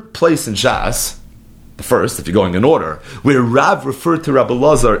third place in Shas, the first, if you're going in order, where Rav referred to Rabbi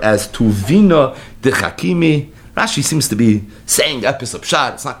Elazar as Tuvina de Chakimi. Rashi seems to be saying Epis of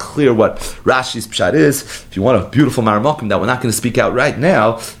Pshat. It's not clear what Rashi's Pshat is. If you want a beautiful Maramakim that we're not going to speak out right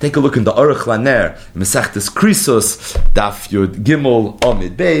now, take a look in the Aruch Laner, Mesechtes Krisos, Daf Yud Gimel,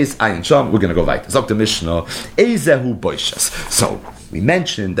 Amid Beis, Ayin Sham. We're going to go right. Zok the Mishnah, Ezehu Boishas. So, we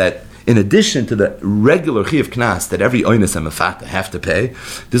mentioned that in addition to the regular Chiyuv Knas that every Oinus and Mefata have to pay,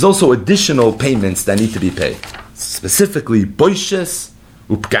 there's also additional payments that need to be paid. Specifically, Boishas,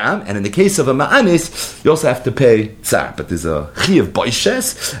 Upgam, and in the case of a Ma'anis, you also have to pay Tsar. But there's a Chiyuv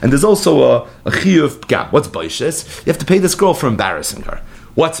Boishes, and there's also a Chiyuv Pgam. What's Boishes? You have to pay this girl for embarrassing her.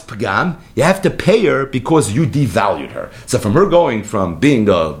 What's Pgam? You have to pay her because you devalued her. So from her going from being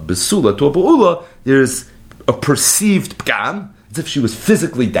a Besula to a Ba'ula, there's a perceived Pgam, as if she was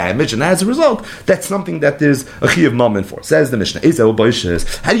physically damaged, and as a result, that's something that there's a chiyuv mammon for. Says the Mishnah,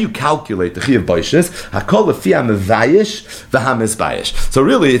 how do you calculate the chiyuv boishes? Hakol lefi ha'mevayish v'hamizbayish. So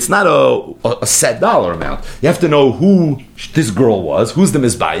really, it's not a set dollar amount. You have to know who this girl was, who's the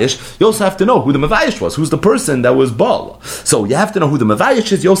mizbayish. You also have to know who the mevayish was, who's the person that was bal. So you have to know who the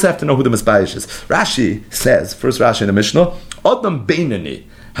mevayish is, you also have to know who the mizbayish is. Rashi says, first Rashi in the Mishnah, Adam beinani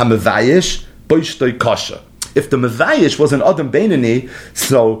ha'mevayish boishtoi kasha. if the Mevayish was an Adam Beinani,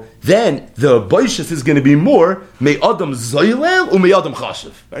 so then the Boishas is going to be more May Adam Zoylel or May Adam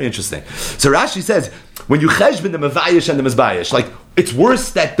Chashiv. Very interesting. So Rashi says, when you cheshbon the Mevayish and the Mizbayish, like, it's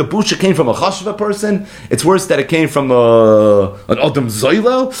worse that the busha came from a chashva person. It's worse that it came from an Adam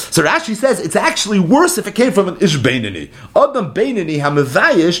Zoylel. So Rashi says it's actually worse if it came from an Ish Beinani. Adam Beinani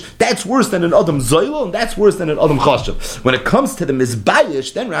HaMevayish, that's worse than an Adam Zoylel, and that's worse than an Adam Chashav. When it comes to the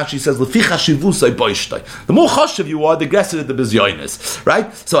Mizbayish, then Rashi says Lefi Chashivusai Boishtai. The more chashav you are, the aggressive the bizyonis,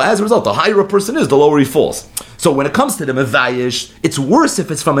 right? So as a result, the higher a person is, the lower he falls. So when it comes to the Mevayish, it's worse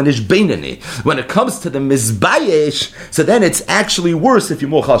if it's from an Ish Beinani. When it comes to the Mizbayish, so then it's actually worse if you're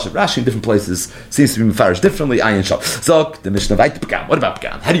more chashav. Rashi in different places seems to be mefarish differently. Ayin shal. So the Mishnah Vayt Pagam. What about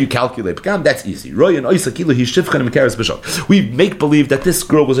Pagam? How do you calculate Pagam? That's easy. Roy and Oisa Kilo he shivcha and Mekaris b'shok. We make believe that this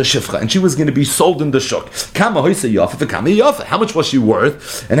girl was a shivcha and she was going to be sold in the shuk. Kama Hoisa Yafa, Kama Yafa. How much was she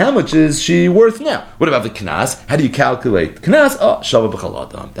worth? And how much is she worth now? What about the Knas? How do you calculate Knas? Oh, Shava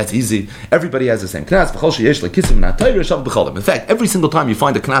b'chaladam. That's easy. Everybody has the same Knas. V'chol sheyesh lekisim na Torah Shava b'chaladam. In fact, every single time you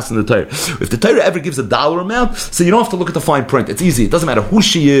find a Knas in the Torah, if the Torah ever gives a dollar amount, so you don't have to look at the fine print. It's easy. It doesn't matter who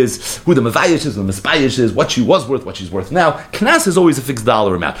she is, who the Mevayish is, the Misbayish is, what she was worth, what she's worth now. Knas is always a fixed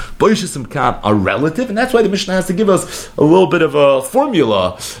dollar amount. Boishas and Kam are relative, and that's why the Mishnah has to give us a little bit of a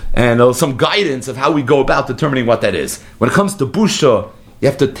formula and some guidance of how we go about determining what that is. When it comes to Busha, you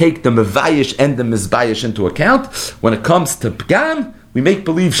have to take the Mevayish and the Mizbayish into account. When it comes to Pgam, we make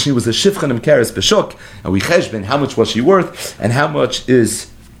believe she was a Shivcha and Mekaris B'shuk, and we cheshbon how much was she worth, and how much is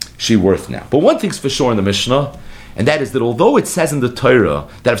she worth now. But one thing's for sure in the Mishnah, and that is that although it says in the Torah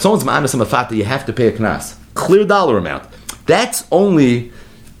that if someone's ma'anas mafata, you have to pay a knas, clear dollar amount, that's only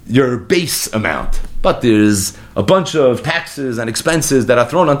your base amount. But there's a bunch of taxes and expenses that are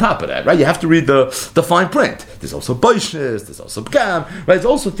thrown on top of that, right? You have to read the fine print. There's also boishnes, there's also pgam, right? There's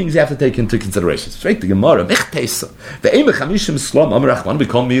also things you have to take into consideration. Straight the Gemara, maybe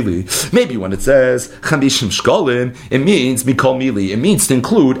when it says chamishim shkolim, it means mikol mili. It means to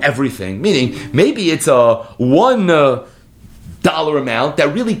include everything. Meaning, maybe it's a $1 amount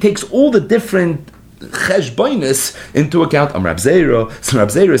that really takes all the different cheshbonis into account. Rab Zera. So Rab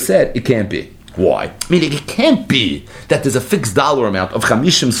Zera said it can't be. Why? Meaning it can't be that there's a fixed dollar amount of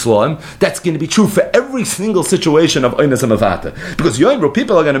chamishim sloim that's going to be true for every single situation of oines amavata. Because yoimro,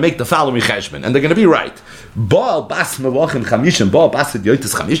 people are going to make the following cheshbon, and they're going to be right. Baal bas melachim chamishim, baal bas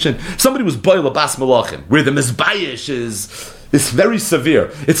yotis chamishim. Somebody was boil a bas melachim, where the mizbayish is very severe.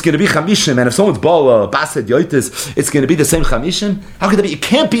 It's going to be chamishim, and if someone's baal bas yotis, it's going to be the same chamishim. How could it be? It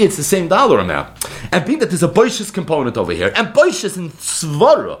can't be. It's the same dollar amount. And being that there's a boishis component over here, and boishis in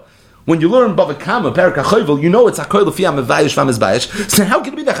svara. When you learn Bava Kama, Perak HaChovel, you know it's HaKoy L'Fiyah Mevayish V'Mizbayish. So how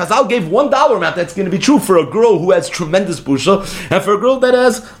can it be that Chazal gave $1 amount that's going to be true for a girl who has tremendous busha and for a girl that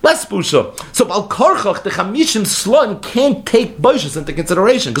has less busha? So Bal Karchach, the Chamishim Slon can't take boishas into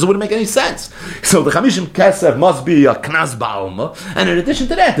consideration because it wouldn't make any sense. So the Chamishim Kesef must be a Knas Ba'alma, and in addition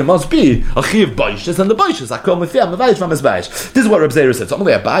to that, there must be a Chiv boishas, and the boishas HaKoy L'Fiyah Mevayish V'Mizbayish. This is what Reb Zera said. So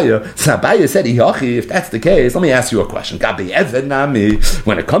only Abaya. So Abaya said, if that's the case, let me ask you a question. Gabi Eved Nami,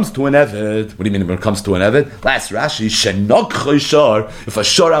 when it comes to an Eved. What do you mean when it comes to an Eved? Last Rashi, Shenok Choshar, if a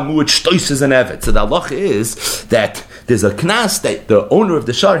Shar Amud Shtois is an Eved. So the halacha is that there's a knas that the owner of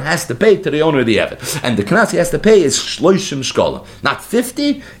the Shar has to pay to the owner of the Eved. And the knas he has to pay is Shloishim Shkola. Not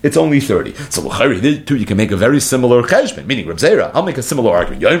 50, it's only 30. So too, you can make a very similar cheshbon, meaning Reb Zera, I'll make a similar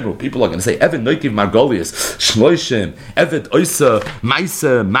argument. Yoimru, people are going to say, Eved Noikiv Margolius, Shloishim, Eved Oisa,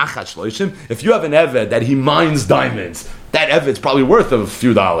 Maisa, Machat Shloishim. If you have an Eved that he mines diamonds, that Eved's probably worth a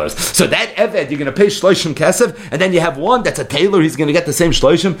few dollars. So that Eved, you're going to pay Shloishim Kesef, and then you have one that's a tailor, he's going to get the same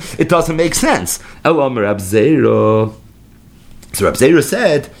Shloishim. It doesn't make sense. Elam Rab Zera. So Rab Zera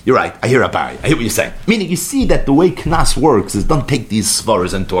said, you're right, I hear Abai, I hear what you're saying. Meaning, you see that the way Knas works is don't take these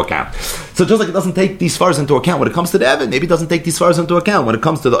svaras into account. So just like it doesn't take these svaras into account when it comes to the Eved, maybe it doesn't take these svaras into account when it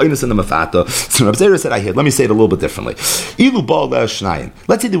comes to the Oinus and the Mafata. So Rab Zera said, I hear, let me say it a little bit differently. Ilu ba le'ashnayim.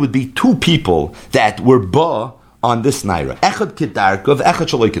 Let's say there would be two people that were ba on this naira. Echad kedarka, echad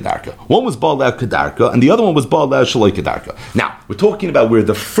shaloi kedarka. One was baal le'ah kedarka, and the other one was baal le'ah shaloi kedarka. Now, we're talking about where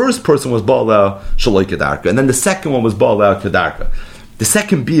the first person was baal le'ah shaloi kedarka, and then the second one was baal le'ah kedarka. The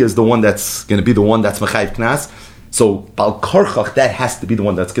second B is the one that's going to be the one that's mechayiv knas. So, Bal Karchach, that has to be the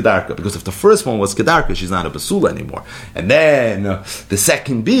one that's Kedarka. Because if the first one was Kedarka, she's not a Basula anymore. And then, the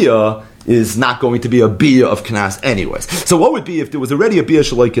second Bia, is not going to be a bia of knas anyways. So what would be if there was already a bia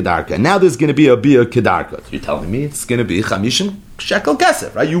shaloi kedarka, and now there's going to be a bia kedarka? You're telling me it's going to be 50 shekel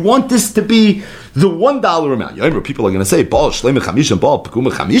kesef, right? You want this to be the $1 amount. You remember people are going to say, Baal shleim chamishim, Baal pekuma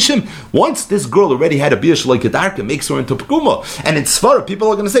chamishim. Once this girl already had a bia shaloi kedarka, makes her into pekuma. And in Sfara, people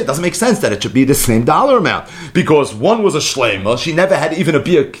are going to say, it doesn't make sense that it should be the same dollar amount. Because one was a shleima, she never had even a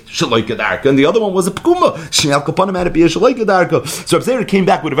bia shaloi kedarka, and the other one was a pekuma. She al kapanim had a bia shaloi kedarka. So Rav Zera came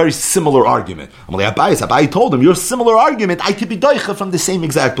back with a very similar argument. I'm like, Abai told him, your similar argument, I could be doicha from the same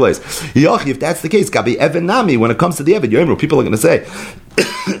exact place. Yochi, if that's the case, Gabi Eved Nami, when it comes to the Eved, you people are going to say,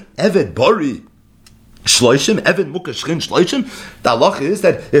 Eved Bari Shloishim, Eved Mukha Shchin Shloishim. The halacha is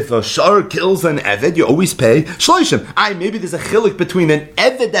that if a shar kills an Eved, you always pay Shloishim. Maybe there's a chilik between an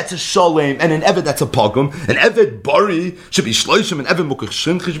Eved that's a Sholem and an Eved that's a Pogum. An Eved Bari should be Shloishim, and Eved Mukha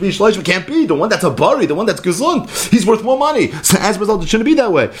Shchin should be Shloishim. It can't be. The one that's a Bari, the one that's Gesund, he's worth more money. So as a result, it shouldn't be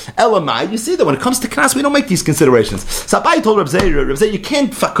that way. Elamai, you see that when it comes to Knas, we don't make these considerations. So Abai told Rav Zera, you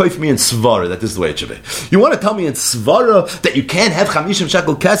can't fakoif me in Svara that this is the way it should be. You want to tell me in Svara that you can't have 50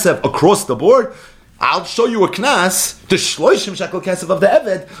 shekel kesef across the board? I'll show you a knas, the shloishim shekel kesef of the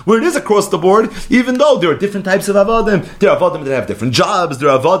Eved, where it is across the board, even though there are different types of avadim. There are avadim that have different jobs, there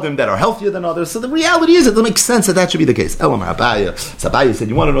are avadim that are healthier than others. So the reality is, it doesn't make sense that should be the case. Elamar Abaya. Sabaya said,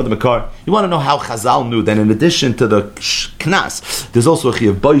 you want to know the Makar? You want to know how Chazal knew that in addition to the knas, there's also a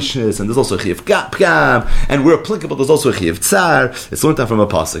chiyav boishis, and there's also a chiyav pgam, and where applicable, there's also a chiyav tsar. It's learned out from a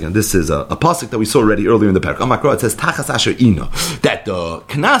pasuk, and this is a pasuk that we saw already earlier in the parak. Amakra, it says, Tachas asher ino, that the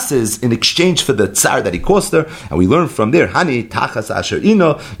knas is in exchange for the tsar that he cost her, and we learn from there, Hani Tachas asher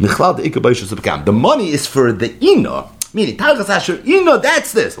ino, Michlal de Ikabayshus pgam. The money is for the ino. Meaning, Tachas asher ino,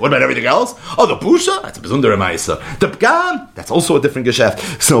 that's this. What about everything else? Oh, the busha, that's a besundere ma'isa. The pgam, that's also a different geschäft.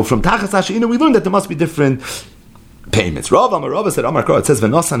 So from Tachas asher ino, we learn that there must be different payments. Rav said, it says,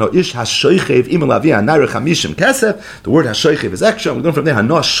 V'nosano ish hashoichev im lavi hanayra chamishim kesef. The word hashoichev is extra. We learn from there,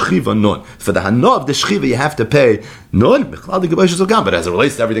 hano shchiva nun. For the hano of the shchiva, you have to pay nun. But as it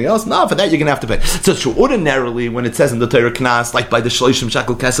relates to everything else, no, for that you're going to have to pay. So true. Ordinarily, when it says in the Torah Knas, like by the shloishim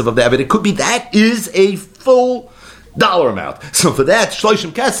shekel kesef of the Eved, it could be that is a full dollar amount. So for that,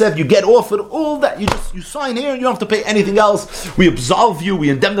 shloishim kesef, you get offered all that. You sign here and you don't have to pay anything else. We absolve you, we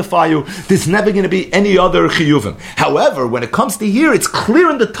indemnify you. There's never going to be any other chiyuvim. However, when it comes to here, it's clear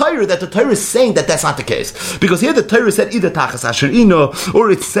in the Torah that the Torah is saying that that's not the case. Because here the Torah said either tachas asher ino,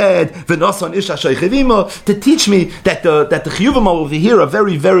 or it said v'nosan ish asher chivimo, to teach me that the chiyuvim over here are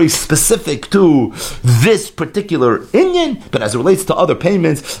very, very specific to this particular inyan. But as it relates to other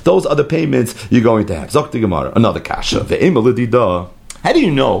payments, those other payments you're going to have. Zok the Gemara, another kasha. How do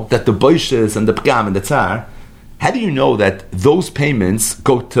you know that the boishes and the pgam and the tsar, how do you know that those payments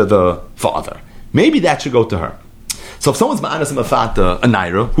go to the father? Maybe that should go to her. So if someone's ma'anas mafata a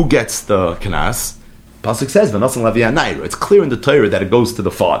naira, who gets the kanas? Pasuk says v'nosan lavi a naira. It's clear in the Torah that it goes to the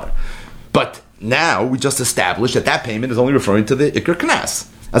father. But now we just established that payment is only referring to the ikar kanas.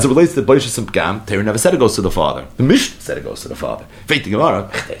 As it relates to Boishas and Pgam, Torah never said it goes to the father. The Mishnah said it goes to the father.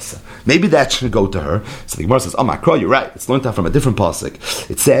 Maybe that should go to her. So the Gemara says, oh, Makra, you're right. It's learned out from a different pasuk.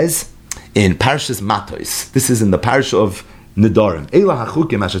 It says in Parshas Matos, this is in the parsha of Nedarim. Eila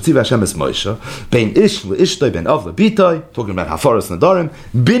hachukim asher tziva Hashem es Moshe, bein ish le'ishtoi bein av le'bitoi, talking about Hafaras Nedarim,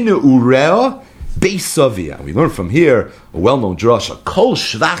 binu ureo, Beisavia. We learn from here a well-known drasha. Kol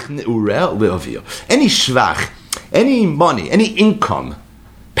shvach ne'ureo le'avia. Any shvach, any money, any income,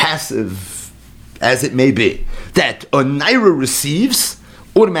 passive as it may be, that a naira receives,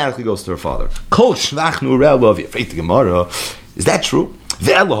 automatically goes to her father. Kol shvach ne'ureo le'avia. Faith the Gemara, is that true?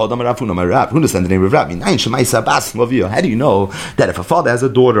 Who understand the name of Rabbi? How do you know that if a father has a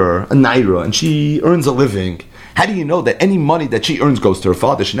daughter, a naira, and she earns a living, how do you know that any money that she earns goes to her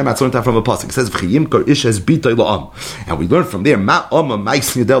father? She never learned that from a pasuk. It says, and we learn from there,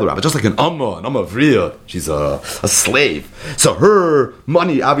 just like an amma of Riyah, she's a slave. So her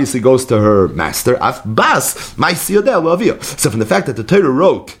money obviously goes to her master. So from the fact that the Torah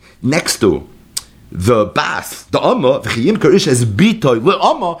wrote next to the bas, the amma, v'chiyim karish as bitoy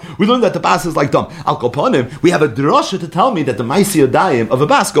le'amma, we learn that the bas is like dam. Al kopanim, we have a drasha to tell me that the ma'isi yadayim of a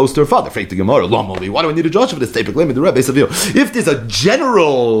bas goes to her father. Freit the Gemara, lamali. Why do I need a drasha for this? If there's a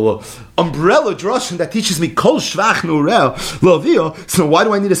general umbrella drasha that teaches me kol shvach nurel le'avio, so why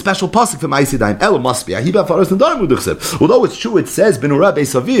do I need a special pasuk for ma'isi yadayim? Ela must be. Although it's true, it says benura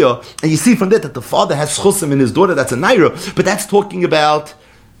beisavio, and you see from that the father has chusim in his daughter. That's a naira, but that's talking about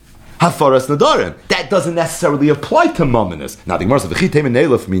hafaras nadarim. That doesn't necessarily apply to mamanis. Now the Gemara says, "V'chitei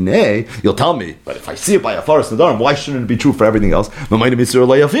minelef minei." You'll tell me, but if I see it by hafaras nadarim, why shouldn't it be true for everything else? We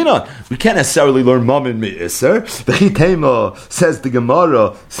can't necessarily learn mamin mi'iser. V'chitei says the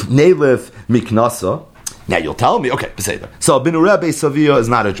Gemara, "Nelef miknasa." Now you'll tell me, okay, beseder. So Binurei Savia is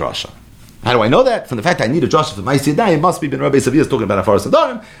not a drasha. How do I know that? From the fact that I need a drasha for Ma'aseh Yadayim, it must be Binurei Savia is talking about Hafaras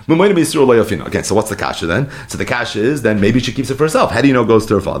Nadarim. Okay, so what's the kasha then? So the kasha is then maybe she keeps it for herself. How do you know it goes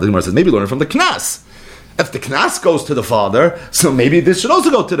to her father? The Gemara says maybe learn it from the knas. If the knas goes to the father, so maybe this should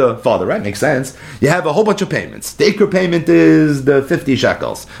also go to the father, right? Makes sense. You have a whole bunch of payments. The ikr payment is the 50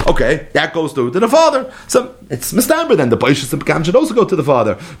 shekels. Okay, that goes to the father. So it's mistamber then. The baishas and pekam should also go to the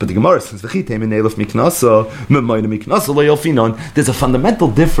father. But the Gemara says, there's a fundamental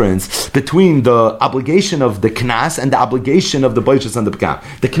difference between the obligation of the knas and the obligation of the baishas and the pekam.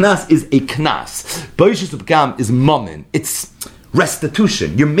 The knas is a knas. Baishas and pekam is mammon. It's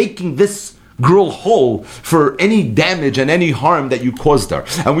restitution. You're making this girl whole for any damage and any harm that you caused her.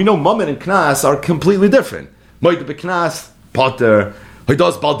 And we know mammon and knas are completely different. Moed beknas, pater.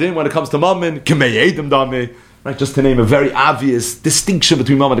 Hoidas baldin when it comes to mammon, k'meyedim dami. Right, just to name a very obvious distinction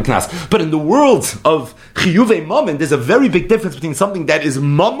between mammon and knas. But in the world of chiyuvei mammon, there's a very big difference between something that is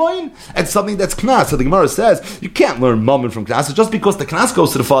mammon and something that's knas. So the Gemara says you can't learn mammon from knas. So just because the knas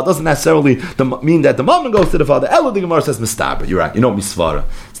goes to the father doesn't necessarily mean that the mammon goes to the father. Elo, the Gemara says mistaber. You're right. You know misvara.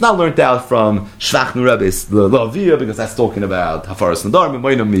 It's not learned out from Shvach Nurebes the Lavia because that's talking about hafaras nadarim and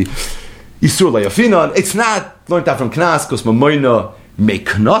moinami isur leyafinan. It's not learned out from knas because mamoina.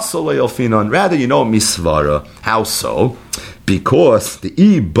 Rather, you know misvara. How so? Because the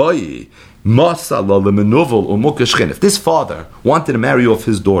ibai masala lemenuvel or mukashchen. If this father wanted to marry off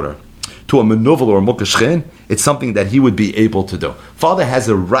his daughter to a menuvel or a mukashchen, it's something that he would be able to do. Father has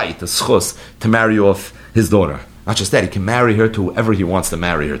a right, a schus, to marry off his daughter. Not just that, he can marry her to whoever he wants to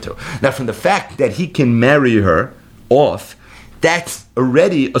marry her to. Now, from the fact that he can marry her off, that's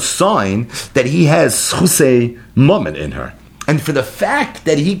already a sign that he has schusei mammon in her. And for the fact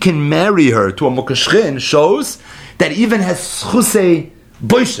that he can marry her to a mukashchin shows that he even has schusei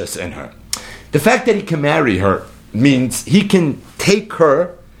boishas in her. The fact that he can marry her means he can take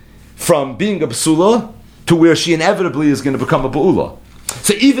her from being a b'sula to where she inevitably is going to become a ba'ula.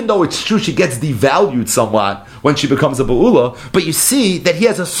 So even though it's true she gets devalued somewhat when she becomes a ba'ula, but you see that he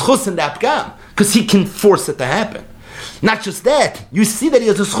has a schus in that pgam because he can force it to happen. Not just that, you see that he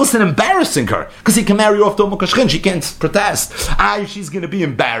has a schus in embarrassing her because he can marry her off to a mukashchin. She can't protest. She's going to be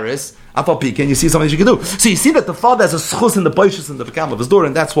embarrassed. Can you see something she can do? So you see that the father has a schus in the boishas and the pekam of his daughter,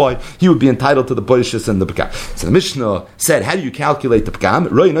 and that's why he would be entitled to the boishas and the pekam. So the Mishnah said, how do you calculate the pekam?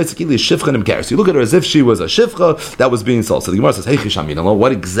 You look at her as if she was a shifcha that was being sold. So the Gemara says, hey Chisham,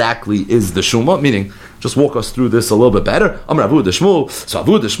 what exactly is the shuma? Meaning, just walk us through this a little bit better. So Avu de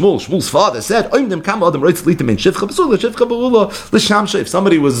Shmuel's father said, if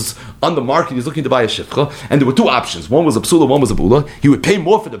somebody was on the market, he was looking to buy a shifcha, and there were two options. One was a psula, one was a bula. He would pay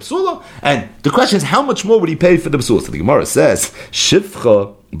more for the psula, and the question is, how much more would he pay for the psula? So the Gemara says,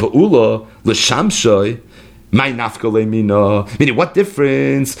 shifcha ba'ula l'shamshay my nafka le'mina. Meaning, what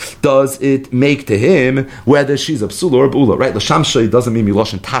difference does it make to him whether she's a psula or a bula? Right? L'shamshay doesn't mean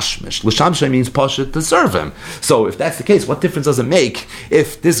miloshin tashmish. L'shamshay means pasha to serve him. So if that's the case, what difference does it make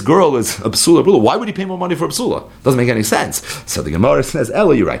if this girl is a psula or bula? Why would he pay more money for a psula? Doesn't make any sense. So the Gemara says,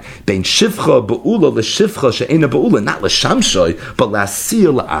 Ella, you're right. Bein shivcha ba'ula l'shivcha she'ena ba'ula, not l'shamshay, but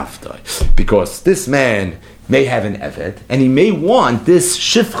l'asir la'avdai. Because this man may have an evet, and he may want this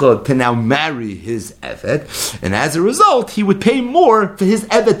shifcha to now marry his evet, and as a result, he would pay more for his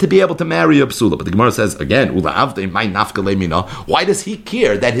evet to be able to marry a psula. But the Gemara says, again, why does he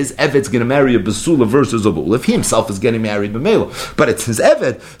care that his evet's going to marry a psula versus a bul if he himself is getting married b'meila? But it's his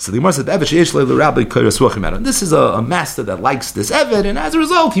evet. So the Gemara says, and this is a master that likes this evet, and as a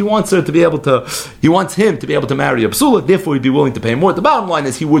result, he wants him to be able to marry a psula, therefore he'd be willing to pay more. The bottom line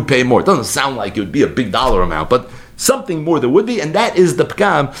is he would pay more. It doesn't sound like it would be a big dollar amount, but something more there would be, and that is the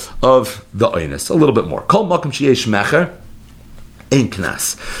pekam of the oinus. A little bit more. Kol makom sheyesh mecher ein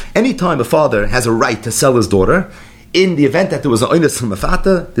knas. Anytime a father has a right to sell his daughter, in the event that there was an oinus from a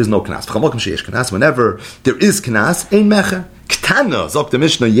fata, there's no knas. Kol makom sheyesh knas. Whenever there is knas, ein mecher. Ktana, zok the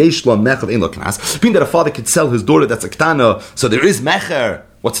Mishnah, yesh lo mecher ein lo knas. Being that a father could sell his daughter, that's a ktana, so there is mecher.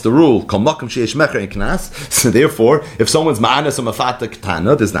 What's the rule? Kol makom sheyesh mecher ein knas. So therefore, if someone's ma'anas or mafata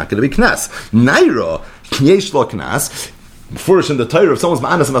ktana, there's not going to be knas. Naira, yesh lo knas. First in the Torah, if someone's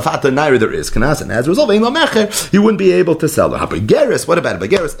ma'anas and mafata naira, there is knas, and as a result, ein lo mecher, he wouldn't be able to sell her. Begeris, what about it?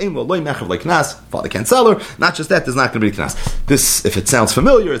 Begeris, ein lo loy mecher like knas. Father can't sell her. Not just that, there's not going to be knas. This, if it sounds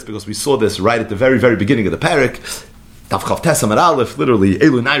familiar, it's because we saw this right at the very, very beginning of the parak. Daf Chav Tes Amud Aleph, literally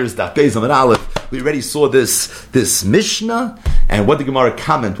Elu Nairos Daf Beis Amud Aleph. We already saw this Mishnah, and what did the Gemara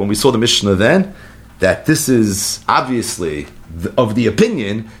comment when we saw the Mishnah then? That this is obviously of the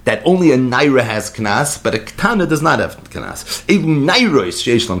opinion that only a Naira has Knas, but a Ketana does not have Knas. Even Naira is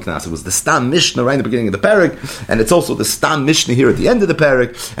Sheish Lam Knas. It was the Stam Mishnah right in the beginning of the Perek, and it's also the Stam Mishnah here at the end of the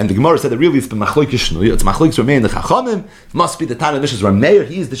Perek, and the Gemara said that really it's the Machlokes Shnuya, it's Machlokes Ramei and the Chachamim. It must be the Tana Mishnah's Rameir,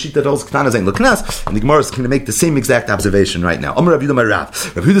 he is the sheet that holds Ketana Zayin L'Knas, and the Gemara is going to make the same exact observation right now. Amar Rav Yudah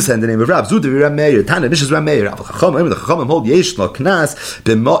Rav. Rav Yudah said in the name of Rav, Zudavi Rameir, Tana Mishnah's Rameir, the Chachamim hold Yesh Lo Knas,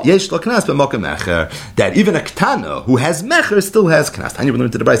 B'Mokem Mecher, that even a Ketana who has Mecher still has Knas.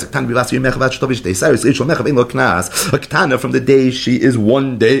 A Ketana from the day she is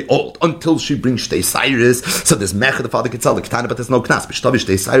 1 day old until she brings Shtei Cyrus. So there's Mecher, the father can tell the Ketana, but there's no Knas.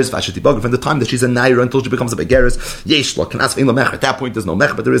 From the time that she's a Naira until she becomes a Begeris, Yesh Lo Knas ve'in lo Mecher. At that point there's no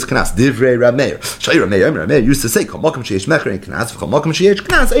Mecher, but there is Knas. Divrei Rameir. Shai Rameir used to say, Kol Mokum sheyesh Mecher ain't Knas, Kol Mokum sheyesh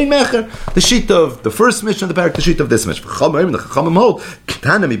Knas ain't Mecher. The sheet of the first mission of the Perek, the sheet of this mission. The Chachamim hold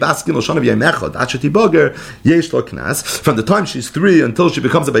Ketana mi baskin lo shana v'yay Mechad ad shetiboger Yesh Lo Knas. From the time she's 3 until she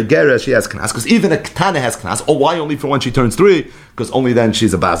becomes a Begera, she has Knas. Because even a Ketana has Knas. Oh, why only for when she turns 3? Because only then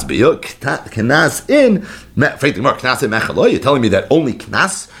she's a Basbiyah. Knas in Mechad. You're telling me that only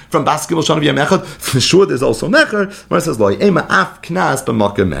Knas from Baskim will Shana Mechad? For sure there's also Mecher. Mar says, Loi, Ema af Knas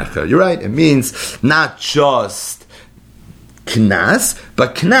b'Makom Mecher. You're right. It means not just Knas,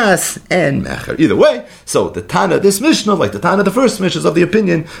 but Knas and Mecher. Either way, so the Tana, this Mishnah, like the Tana, the first Mishnah, is of the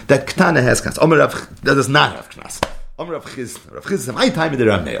opinion that Ketana has Knas. Omer Rav that does not have Knas. Omer Rav Chizna, my time in the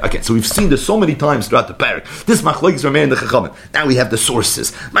Rameir. Okay, so we've seen this so many times throughout the Perek. This Machlokes Rameir and the Chachamim. Now we have the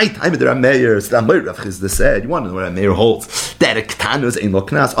sources. My time in the Rameir. So Rav Chizna said, you want to know what Rameir holds? That a Ketana is ein lo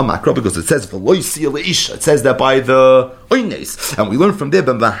Knas on Makro, because it says v'lo yisi leisha. It says that by the Oynes, and we learn from there.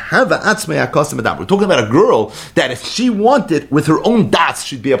 We're talking about a girl that if she wanted with her own das,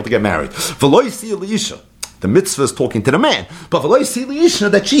 she'd be able to get married. V'lo yisi leisha. The mitzvah is talking to the man. But v'lo yisi leisha,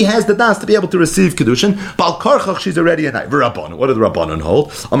 that she has the das to be able to receive kedushin. Bal karchach, she's already a naira. V'rabbanon. What do the Rabbanon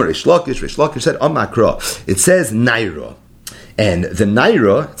hold? Amar Reish Lakish said on Makro. It says naira, and the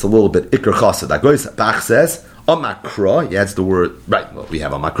naira, it's a little bit ikar chassid. That goes. Bach says Amakra, he adds the word, right, well, we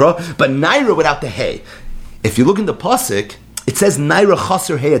have Amakra, but Naira without the Hey. If you look in the Pasuk, it says Naira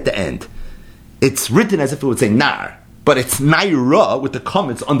Chaser Hey at the end. It's written as if it would say Nar, but it's Naira with the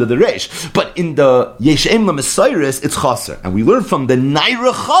comments under the Reish. But in the Yeshem LaMessiris, it's Chaser. And we learn from the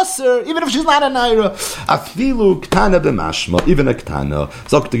Naira Chaser, even if she's not a Naira, Afilu Ktana b'mashma, even a Ktana.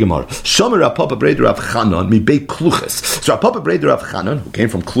 Zok the Gemara. Shomer Rav Papa Breder Rav Chanan, mi Beit Kluches. So Rav Papa Breder Rav Chanan, who came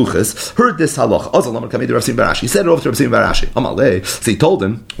from Kluches, heard this halach. Azal Amar Kamei Rav Sim Barashi. He said it over to Rav Sim Barashi. Amalei. So he told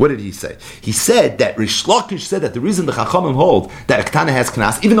him, what did he say? He said that Rish Lakish said that the reason the Chachamim hold that a Ktana has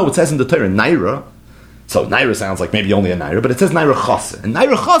Knas, even though it says in the Torah Naira, so Naira sounds like maybe only a Naira, but it says Naira Chaser. And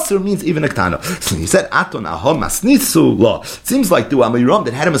Naira Chaser means even a Ketana. So he said, Aton ahom masnitzu la. It seems like the Amiram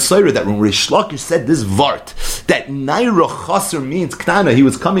that had a Messiah that when Rish Lakish said this vart, that Naira Chaser means Ketana, he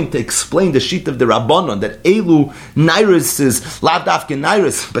was coming to explain the sheet of the Rabbanon, that Elu Nairis is Lavdafke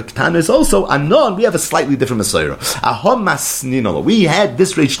Nairis, but Ketana is also Anon. We have a slightly different Messiah. Ahom masninola. We had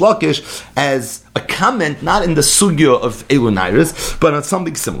this Rish Lakish as a comment, not in the sugya of Elu Nairis, but on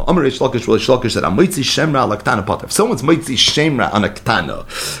something similar. Amar Rish Lakish said, Amoitzi Shemra ala Ketana potter. If someone's Moitzi Shemra on a Ketana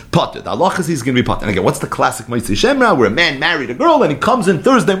potter, the Allah is he's going to be potter. And again, what's the classic Moitzi Shemra? Where a man married a girl and he comes in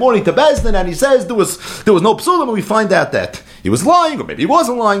Thursday morning to Bezdin and he says there was no psulim, and we find out that he was lying, or maybe he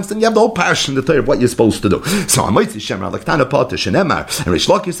wasn't lying. So then you have the whole parish in the Torah of what you're supposed to do. So Amoitzi Shemra ala Ketana potter shenemar, and Rish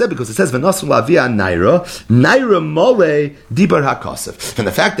Lakish said, because it says V'nasu lavia Naira mole dibar hakasef. From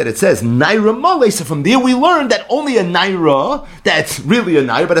the fact that it says Naira mole, so from there we learn that only a Naira, that's really a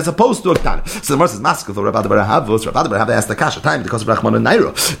Naira, but as opposed to a Ketana. So the Gemara says, Maskil, Rabbi Barahava asked the Kasha time because of Rachman and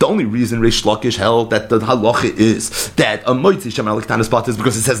Naira. The only reason Rish Lakish held that the halacha is that a Moitzi Shemar al Ketana's pot is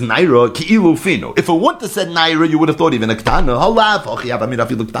because it says Naira, Ki'ilu Fino. If it wouldn't have said Naira, you would have thought even a Ketana. Halav, Achiyav,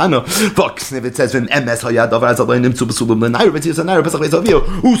 Amirafilu Ketana. Fox, if it says, Vim MS Hayad, Avar Azaloin, Nimtsu Basulim, the Naira, but it's a Naira, Pesach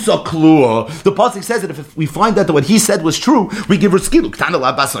Bezavio, Usa Klua. The Pasuk says that if we find out that what he said was true, we give Riskilu. Ketana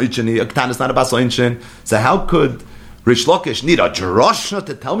la Basoichini, a Ketana is not a Basoichin. So how could Rish Lakish need a drasha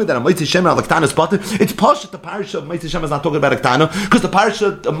to tell me that a Moitzi Shemra al Ketana's potter? It's posh that the parasha of Moitzi Shemra is not talking about a Ketana, because the parasha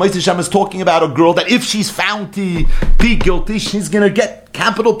of Moitzi Shemra is talking about a girl that if she's found to be guilty, she's going to get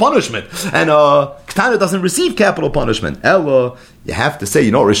capital punishment. And Ketana doesn't receive capital punishment. Ella, you have to say,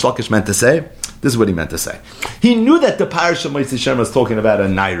 you know what Rish Lakish meant to say? This is what he meant to say. He knew that the parasha of Moitzi Shemra is talking about a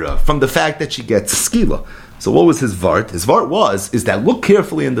Naira from the fact that she gets skila. So what was his vart? His vart is that look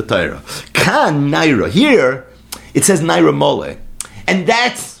carefully in the Torah. Kan Naira. Here, it says Naira Mole. And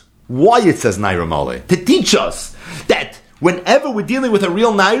that's why it says Naira Mole. To teach us that whenever we're dealing with a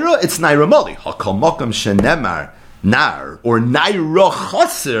real naira, it's naira mali. Hakal makam shenemar nar or naira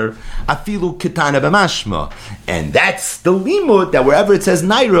chaser afilu ketana b'mashma, and that's the limud that wherever it says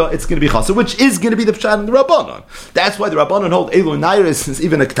naira, it's going to be chaser, which is going to be the pshat in the rabbanon. That's why the rabbanon hold elu naira is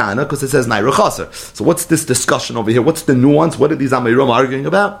even a ketana because it says naira chaser. So what's this discussion over here? What's the nuance? What are these amirim arguing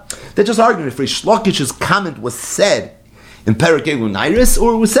about? They're just arguing if Rish Lakish's comment was said in Perek Elu Nairis,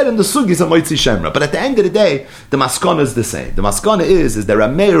 or it was said in the Sugis of Moitzi Shemra. But at the end of the day, the maskana is the same. The maskana is that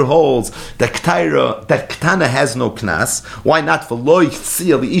Rameir holds that Ketana has no knas. Why not for Lo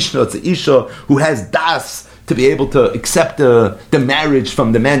Yitzia Li'ishna? It's a Isha who has das to be able to accept the marriage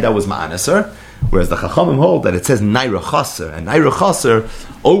from the man that was Ma'anaser. Whereas the Chachamim hold that it says Naira Chaser, and Naira Chaser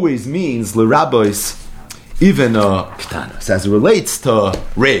always means L'Rabbois, even Ketana. So as it relates to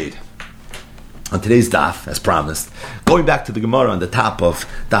raid, on today's daf, as promised, going back to the Gemara on the top of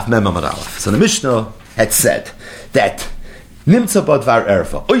Daf Mem Amud Aleph. So the Mishnah had said that Nimtza Badvar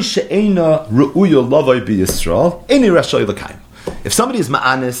Erva Oy she'eina ru'uya lavoi b'Yisrael Eini rashay l'kayim. If somebody is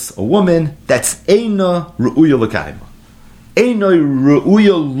ma'anis, a woman, that's eina ru'uya l'kayim, eina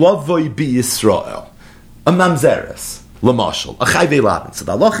ru'uya lavoi b'Yisrael, a mamzeres. Lamashal, a chayvei labin. So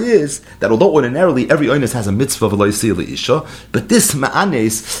the halach is that although ordinarily every oinus has a mitzvah of v'lo yisir leisha, but this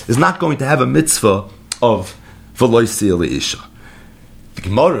ma'anes is not going to have a mitzvah of v'lo yisir leisha. The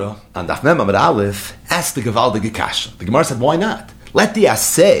Gemara on Daf Mem Amud Aleph asked the Gevaldige Kasha. The Gemara said, why not? Let the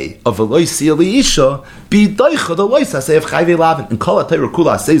asay of v'lo yisir leisha be doicha the lois asay of chayvei labin. And kol ha'Torah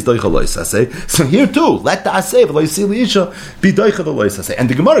kula asay is doicha lois asay. So here too, let the asay of v'lo yisir leisha be doicha the lois asay. And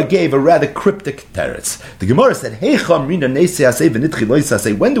the Gemara gave a rather cryptic teretz. The Gemara said, heicham rina neisei asay v'nitchi lois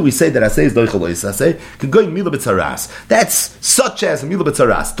asay. When do we say that asay is doicha lois asay? K'goy mila b'tzaras. That's such as mila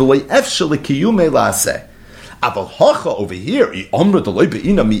b'tzaras. The loy efshel kiyumei la'asay. Aval hacha over here, I omra the loy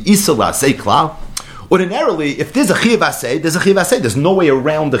be'ina mi isa la'asay klal. Ordinarily, if there's a chiyuv asay, there's a chiyuv asay. There's no way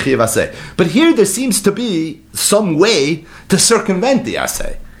around the chiyuv asay. But here there seems to be some way to circumvent the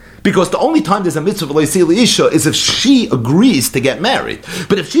asay. Because the only time there's a mitzvah of lo'isei isha is if she agrees to get married.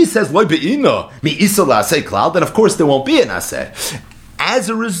 But if she says, loy be'ina, mi isa la'asay klal, then of course there won't be an asay. As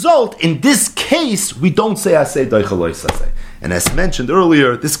a result, in this case, we don't say asay doicha lois asay. And as mentioned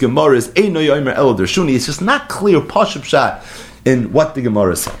earlier, this Gemara is eino yomer el dershuni. It's just not clear, pashut pshat, in what the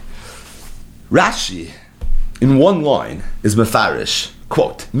Gemara says. Rashi, in one line, is mefarish,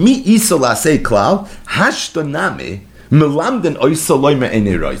 quote, Mi isa la'asei klal, hashtoname, melamden oisa loyme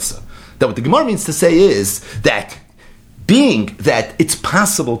ene roisa. That what the Gemara means to say is that being that it's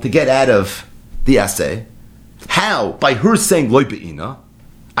possible to get out of the asay, how? By her saying loy be'ina,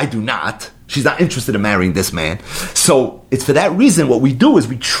 I do not, she's not interested in marrying this man. So it's for that reason what we do is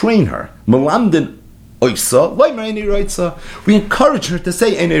we train her. Melamden oisa loyme ene roisa. We encourage her to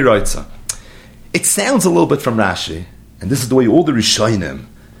say ene roisa. It sounds a little bit from Rashi, and this is the way all the Rishonim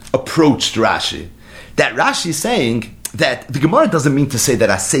approached Rashi, that Rashi is saying that the Gemara doesn't mean to say that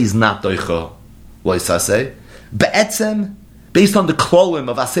asay is not doicha lois asay. Be'etzem, based on the klolim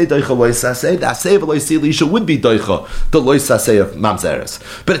of asay doicha lois asay, the asay of lois isha would be doicha, the lois asay of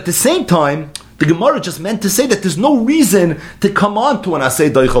mamzeres. But at the same time, the Gemara just meant to say that there's no reason to come on to an asay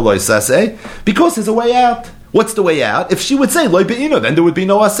doicha lois asay, because there's a way out. What's the way out? If she would say loy be'ina, then there would be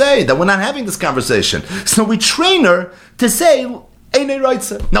no asay. Then we're not having this conversation. So we train her to say Einei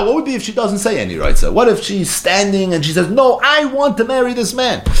Reitza. Now, what would be if she doesn't say Einei Reitza? What if she's standing and she says, no, I want to marry this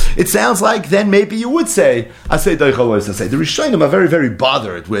man? It sounds like then maybe you would say, Asay Doicha Lois Asay. The Rishonim are very, very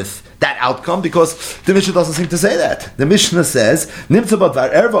bothered with that outcome because the Mishnah doesn't seem to say that. The Mishnah says, Nimtza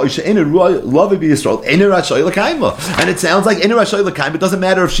Badvar Erva Oisha Einei Love Be Yisrael Einei Rashay L'Kaima. And it sounds like Einei Rashay L'Kaima. It doesn't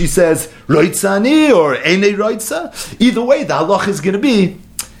matter if she says Reitzani or Einei Reitza. Either way, the halach is going to be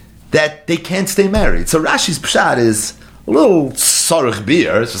that they can't stay married. So Rashi's pshat is a little sarich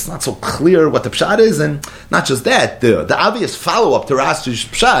beer. It's just not so clear what the pshat is, and not just that. The obvious follow-up to Rashi's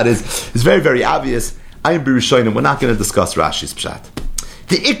pshat is very, very obvious. Ayin b'Rishonim, we're not going to discuss Rashi's pshat.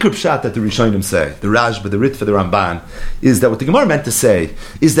 The ikr pshat that the Rishonim say, the Rashba, the Ritva, the Ramban, is that what the Gemara meant to say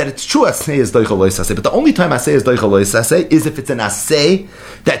is that it's true asay is doicha lois asay, but the only time asay is doicha lois asay is if it's an asay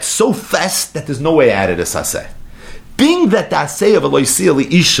that's so fast that there's no way out of this asay. Being that the asay of a loisia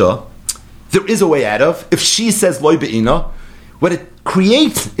li'isha, there is a way out of. If she says loy be'ina, what it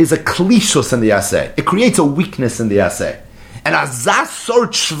creates is a klishus in the asay. It creates a weakness in the asay. And a zasor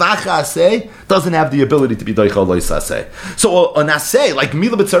shvacha asay doesn't have the ability to be doicha lois asay. So an asay, like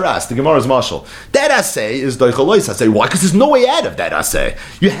mila b'tzaras, the Gemara's marshal, that asay is doicha lois asay. Why? Because there's no way out of that asay.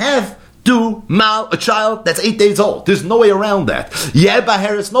 You have to mal a child that's 8 days old. There's no way around that. Yeah,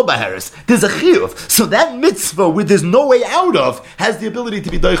 baharis, no baharis. There's a chiyuv. So that mitzvah, where there's no way out of, has the ability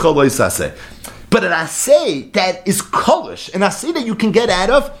to be doicha lois asay. But an asay that is kolish, an asay that you can get out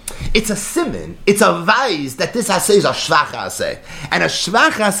of, it's a siman, it's a vise that this asay is a shvach asay. And a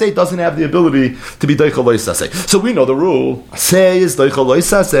shvach asay doesn't have the ability to be doichel lois asay. So we know the rule, asay is doichel lois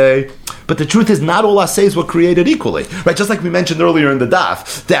asay. But the truth is, not all asays were created equally, right? Just like we mentioned earlier in the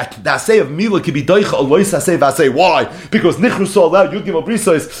daf, that the asay of mila could be doicha lois asay v'asay. Why? Because nichrus allowed yud gimel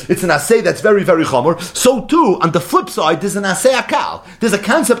brisos. It's an asay that's very, very chomer. So too, on the flip side, there's an asay akal. There's a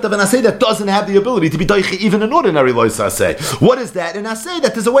concept of an asay that doesn't have the ability to be doicha even an ordinary lois asay. What is that? An asay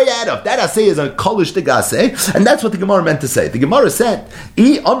that there's a way out of. That asay is a kolish dig asay, and that's what the Gemara meant to say. The Gemara said,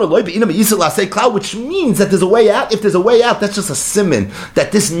 which means that there's a way out. If there's a way out, that's just a siman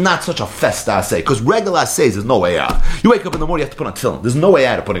that this is not such a festa asay, because regular asay there's no way out. You wake up in the morning, you have to put on tefillin. There's no way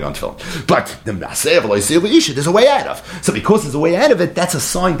out of putting on tefillin. But the asay of loisei there's a way out of. So because there's a way out of it, that's a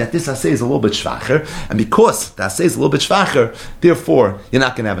sign that this asay is a little bit shvacher, and because the asay is a little bit shvacher, therefore you're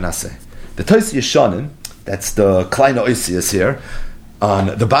not going to have an asay. The Tosi Yeshanim, that's the Kleina Oisius here,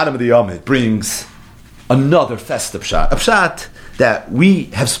 on the bottom of the Yomid, brings another festive pshat, a pshat that we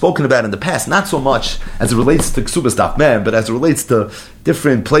have spoken about in the past, not so much as it relates to Ksubas Daf Mem, but as it relates to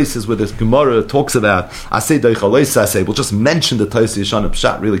different places where this Gemara talks about Asay Doicha Lois Asay. We'll just mention the Tosi Yeshanim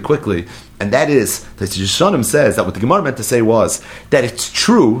pshat really quickly, and that is, Tosi Yeshanim says that what the Gemara meant to say was that it's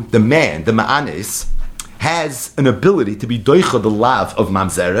true, the man, the Ma'anes, has an ability to be doicha the lav of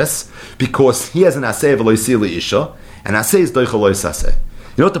mamzeres because he has an asay of loisili isha, and asay is doicha lois asay.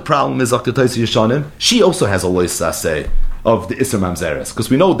 You know what the problem is, Dr. Tosi Yeshanim? She also has a lois asay of the Isser Mamzeres. Because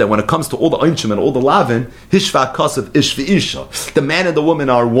we know that when it comes to all the Einshim and all the Lavin, Hishva Kasav Ish V'Isha. The man and the woman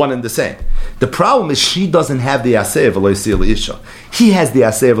are one and the same. The problem is she doesn't have the Aseh of Eloisi Isha. He has the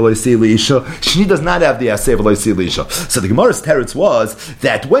Aseh of Eloisi Isha. She does not have the Aseh of Eloisi Isha. So the Gemara's teretz was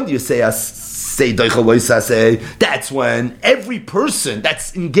that when do you say Doicha Lois Aseh, that's when every person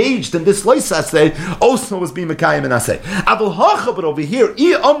that's engaged in this Lois Aseh also is being Mekayim in Aseh. Avol Hacha, but over here,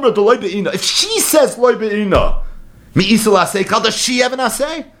 if she says Loi Be'ina, Mi'isel Aseh, does she have an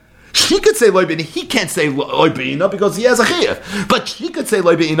Aseh? She could say Loi Be'ina. He can't say Loi Be'ina because he has a Chiyuv. But she could say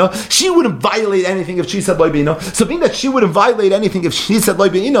Loi Be'ina. She wouldn't violate anything if she said Loi Be'ina. So being that she wouldn't violate anything if she said Loi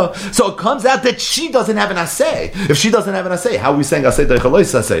Be'ina, so it comes out that she doesn't have an Aseh. If she doesn't have an Aseh, how are we saying Aseh Deicha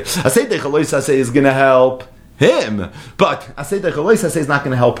Lois Aseh? Aseh Deicha Lois Aseh is going to help him, but Aseh Deicha Lois Aseh is not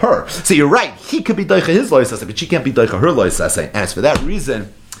going to help her. So you're right, he could be Deicha his Lois Aseh, but she can't be Deicha her Lois Aseh. And it's for that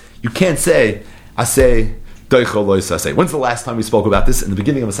reason, you can't say Aseh When's the last time we spoke about this? In the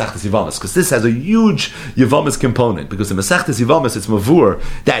beginning of Masechtas Yevamos, because this has a huge Yevamos component. Because in Masechtas Yevamos, it's mavur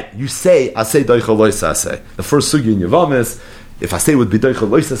that you say Aseh Doicha Lois Aseh. The first sugi in Yevamos, if Aseh would be Doicha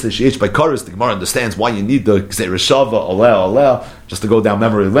Lois Aseh Sheish by Karis, the Gemara understands why you need the Gzeir Shava Aleh, just to go down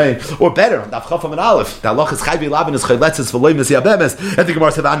memory lane. Or better, Daf Chafam and Aleph, the Allah is Chayvi Labin is Chayletzes V'Loim is Yabemes, and the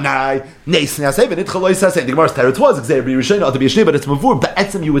Gemara said, Anai, Neis Aseh, V'Nitcha Lois Aseh. The Gemara's teretz was Gzeir B'Yirishayna, ought to be a Shnei, but it's mavur. But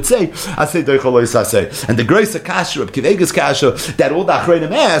etzem you would say Aseh Doicha Lois Aseh. And the grace of Kasha, of Kivegas Kasha, that all the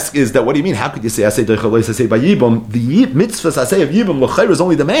Achreinim ask is that what do you mean? How could you say Aseh Doicha Lois Aseh by Yibum? The mitzvah Aseh of Yibum L'chayr is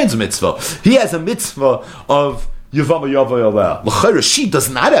only the man's mitzvah. He has a mitzvah of Yavama Yavay Allah. L'chayr, she does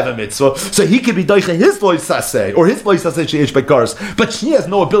not have a mitzvah, so he could be doicha his lois aseh or his lois aseh sheish by cars, but she has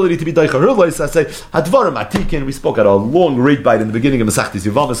no ability to be doicha her lois aseh. Hadvarim atikin. We spoke at a long read bite in the beginning of Masechtas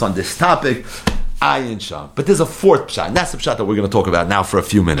Yevamos on this topic. Ayin sham. But there's a fourth pshat, and that's the pshat that we're going to talk about now for a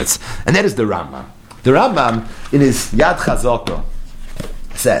few minutes, and that is the Rambam. The Rambam in his Yad Chazaka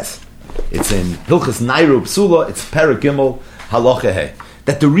says, it's in Hilchas Nairu Psula, it's Perek Gimel Halacha He,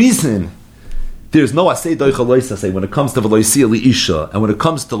 that the reason there's no Aseh Doicha Lois Aseh when it comes to V'Loisi Li Isha and when it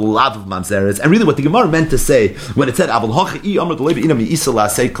comes to the lav of Mamzeres, and really what the Gemara meant to say when it said Avol Hachi Amr D'Loi Be'ina Mi'isa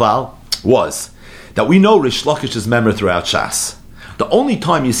L'Aseh Klal was that we know Rish Lakish's memory throughout Shas. The only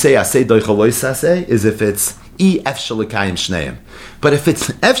time you say Aseh Doicha Lois Aseh is if it's F Shalakayim Shneim. But if it's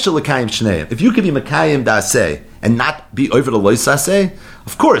F Shalakayim Shneim, if you can be Makayim Da'aseh and not be over the Lois Aseh,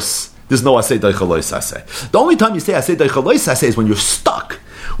 of course there's no Aseh Doicha Lois Aseh. The only time you say Aseh Doicha Lois Aseh is when you're stuck,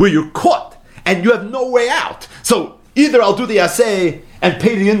 where you're caught and you have no way out. So either I'll do the aseh and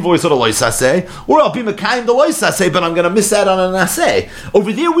pay the invoice of the lois aseh, or I'll be mekayim the lois aseh, but I'm going to miss out on an aseh.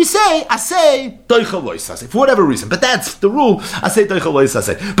 Over there we say aseh doicha lois aseh for whatever reason, but that's the rule. Aseh doicha lois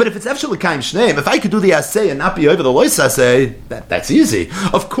aseh. But if it's efshel l'kayim shneim, if I could do the aseh and not be over the lois aseh, that's easy.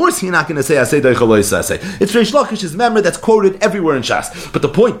 Of course, you're not going to say aseh doicha lois aseh. It's Reish Lakish's memory that's quoted everywhere in Shas. But the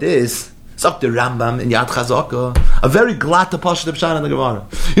point is, it's the Rambam in Yad Chazaka, a very glad to pass the pshat in the Gemara.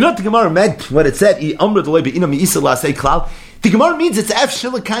 You know what the Gemara meant when it said Amr D'Loi Be'ina Mi'isa L'Aseh Klal? The Gemara means it's F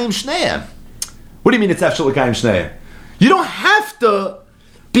Shilakayim Shneim. What do you mean it's F Shilakayim Shneim? You don't have to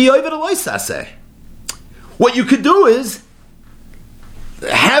be over the Lois Aseh. What you could do is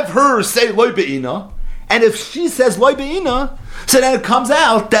have her say loy be'ina, and if she says loy be'ina, so then it comes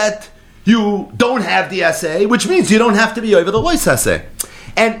out that you don't have the assay, which means you don't have to be over the loy assay.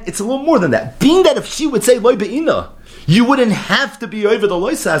 And it's a little more than that. Being that if she would say loy be'ina, you wouldn't have to be over the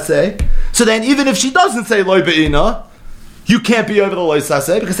loy assay, so then even if she doesn't say loy be'ina, you can't be over the loy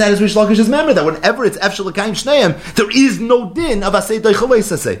saseh, because that is Rish Lakish's memory, that whenever it's Efshel L'Kayim Shneim, there is no din of Aseh Doicha Loy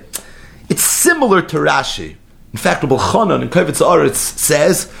Saseh. It's similar to Rashi. In fact, Rabbi Chanan in Kovetz Aretz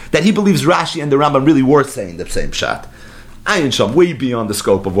says that he believes Rashi and the Rambam really were saying the same pshat. Ayin Sham, way beyond the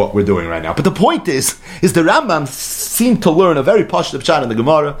scope of what we're doing right now. But the point is the Rambam seemed to learn a very pashut pshat in the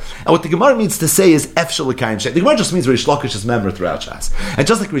Gemara, and what the Gemara means to say is Efshel L'Kayim Shneim. The Gemara just means Rish Lakish's memory throughout Shas. And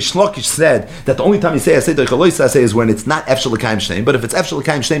just like Rish Lakish said that the only time you say Aseh Doicha Loy Saseh is when it's not Efshel L'Kayim Shneim, but if it's Efshel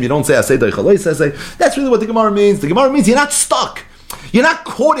L'Kayim Shneim, you don't say Aseh Doicha Loy Saseh. That's really what the Gemara means. The Gemara means you're not stuck. You're not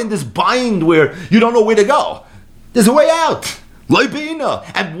caught in this bind where you don't know where to go. There's a way out. Loy be'ina.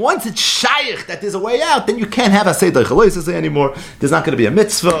 And once it's shaykh that there's a way out, then you can't have Aseh Doicha Loy Saseh anymore. There's not going to be a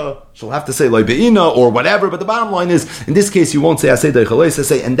mitzvah. She'll have to say Loy be'ina or whatever. But the bottom line is, in this case, you won't say Aseh Doicha Loy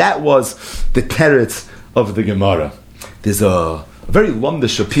Saseh. And that was the teretz of the Gemara. There's a very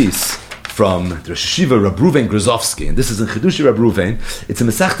lumdish piece from the Rosh Hashiva Rab Ruven Grozovsky, and this is in Chidushi Rab Ruven. It's in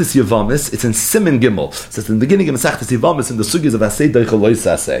Mesachtes Yevamis. It's in Siman Gimel. So it's in the beginning of Mesachtes Yevamis in the Sugyas of Aseh Doicha Loy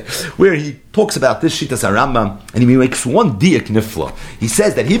Saseh, where he talks about this Shitas HaRambam, and he makes one diak nifla. He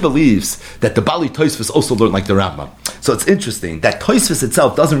says that he believes that the Bali Tosfos also learned like the Rambam. So it's interesting that Tosfos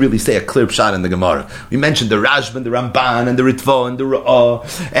itself doesn't really say a clear pshat in the Gemara. We mentioned the Rashban, the Ramban, and the Ritva, and the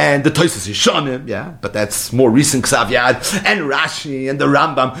Ra'ah, and the Tosfos Yishanim, yeah, but that's more recent Ksav Yad, and Rashi, and the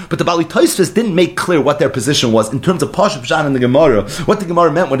Rambam. But the Bali Tosfos didn't make clear what their position was in terms of Pashup Pshat in the Gemara, what the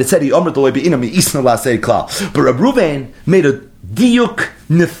Gemara meant when it said, But Rab Ruven made a diuk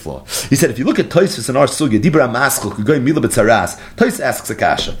nifla. He said, if you look at Tosfos in our sugya, Dibra Maskul, could go in Mila B'Tzaras, Tosfos asks a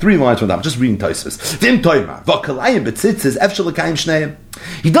kasha, 3 lines from them, just reading Tosfos. Vim Toimar, V'kalayim B'tzitzes, Efshel L'Kayim Shneim.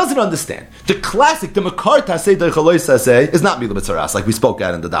 He doesn't understand. The classic, the Makar Tasei Doicha Loy Saseh, is not Mila B'Tzaras, like we spoke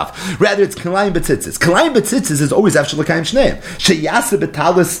at in the daf. Rather, it's Kalayim B'tzitzes. Kalayim B'tzitzes is always Efshel L'Kayim Shneim. Sheyase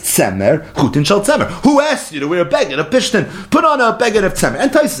B'talis Tzemer, Chutin Shal Tzemer. Who asked you to wear a beged of Pishtin? Put on a beged of Tzemer.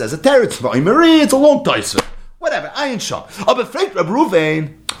 And Tosfos says, a teretz, Marie, it's a long Tosfos. Whatever, Ayin Sham. Aber fragt Rab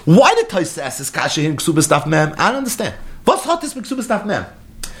Ruven, why did Tosfos ask this kasha in Ksubas Daf Mem? I don't understand. What's hot this with Ksubas Daf Mem?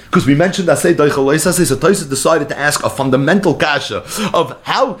 Because we mentioned Aseh Doicha Loy Saseh, so Tosfos decided to ask a fundamental kasha of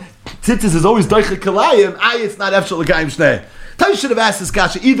how tzitzis is always Doicha Kalayim, it's not Efshel L'Kayim Shneim. Tosfos should have asked this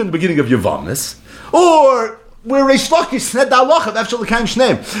kasha either in the beginning of Yevamis, or where Reish Lakish said the halach of Efshel L'Kayim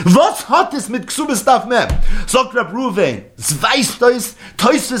Shneim. What's hot this mit Ksubas Daf Mem? Sagt Rab Ruven,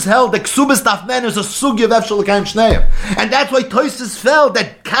 Tosfos held that Ksubas Daf Mem is a sugi of Efshel L'Kayim Shneim. And that's why Tosfos felt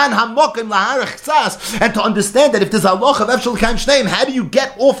that kan hamokim laharach tzas, and to understand that if there's a halach of Efshel L'Kayim Shneim, how do you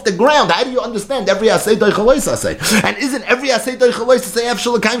get off the ground? How do you understand every Aseh Doicha Loy Saseh? And isn't every Aseh Doicha Loy Saseh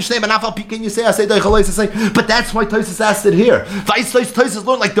Efshel L'Kayim Shneim, and afal pikin you say Aseh Doicha Loy Saseh? But that's why Tosfos asked it here. Tosfos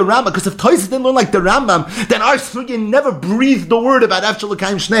learned like the Rambam, because if Tosfos didn't learn like the Rambam, then our sugya never breathed the word about Efshel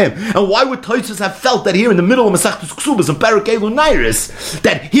L'Kayim Shneim. And why would Tosfos have felt that here in the middle of Masechtas Ksubas and Perek Elu Nairis,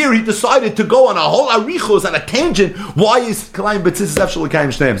 that here he decided to go on a whole arichos, on a tangent? Why is Kalayim B'tzitzes Efshel L'Kayim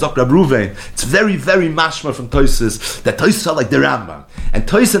Shneim? Zok Rab Ruven, it's very, very mashma from Tosfos that Tosfos felt like the Rambam, and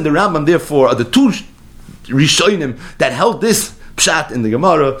Tosfos and the Rambam therefore are the two Rishonim that held this pshat in the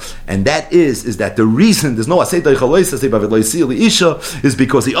Gemara, and that is that the reason there's no Aseh Doicha Loy Saseh B'Avid Lo Yisiyah L'Isha is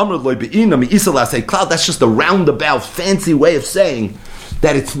because the Amr Loy Be'ina Mi'isa L'Aseh Klal. That's just a roundabout, fancy way of saying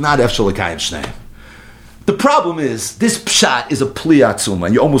that it's not Efshel L'Kayim Shneim. The problem is, this pshat is a pli atzuma,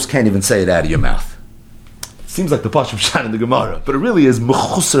 and you almost can't even say it out of your mouth. It seems like the pashut pshat in the Gemara, but it really is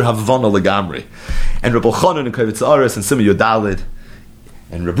mechusar havana legamri. And Rabbi Chanan and Kovetz Aretz and Simon Yodalid,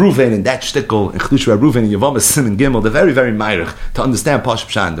 and Rab Ruven and that shtickle, and Chidush Rab Ruven and Yevamis Siman Gimel, they're very, very meirich to understand pashut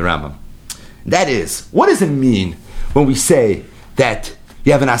pshat in the Rambam. That is, what does it mean when we say that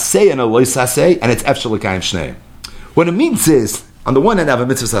you have an aseh and a loy saseh, and it's Efshel L'Kayim Shneim? What it means is, on the one hand, I have a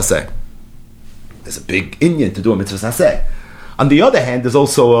mitzvah saseh. There's a big inyan to do a mitzvah saseh. On the other hand, there's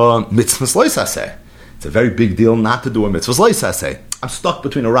also a mitzvah loy saseh. It's a very big deal not to do a mitzvah loy saseh. I'm stuck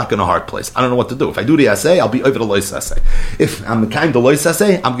between a rock and a hard place. I don't know what to do. If I do the aseh, I'll be over the loy saseh. If I'm kind the loy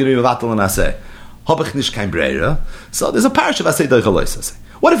saseh, I'm going to be mevatel an aseh. Habach nish kein breira. So there's a parish of aseh doicha loy saseh.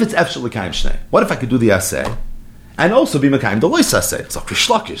 What if it's Efshel L'Kayim Shneim? What if I could do the aseh and also be mekayim the loy saseh? It's like Rish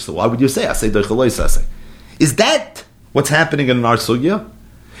Lakish. So why would you say aseh doicha loy saseh? Is that what's happening in our sugya?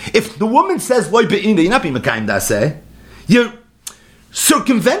 If the woman says loy be'ina, you're not being mekayim the aseh. You're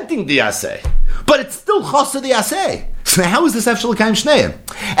circumventing the aseh. But it's still chasa the aseh. So how is this Efshel L'Kayim Shneim?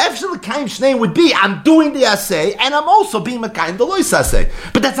 Efshel L'Kayim Shneim would be, I'm doing the asay, and I'm also being Mekayim the lois asay.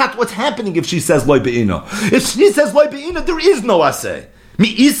 But that's not what's happening if she says loy be'ina. If she says loy be'ina, there is no asay.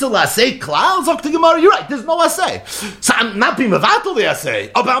 Mi isel asay klal, zok the Gemara, you're right, there's no asay. So I'm not being mevatel the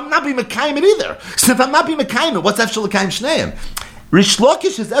asay, but I'm not being Mekayim it either. So if I'm not being Mekayim it, what's Efshel L'Kayim Shneim? Rish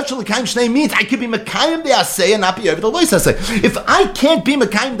Lakish is Efshel L'Kayim Shneim means I could be Mekayim the asay and not be over the lois asay. If I can't be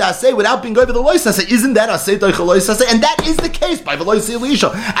Mekayim the asay without being over the lois asay, isn't that asay doicha lois asay? And that is the case by V'lo Yisei L'Isha.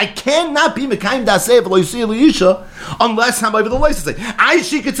 I cannot be Mekayim the asay V'lo Yisei L'Isha unless I'm over the lois asay.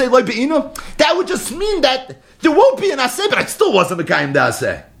 She could say loy be'ina. That would just mean that there won't be an asay, but I still wasn't Mekayim the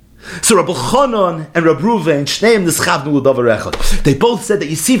asay. So Rabbi Chanan and Rabbi Ruvain Shneim Nischavnu L'Davar Echad. They both said that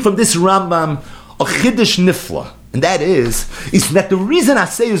you see from this Rambam a chiddush nifla. And that is that the reason I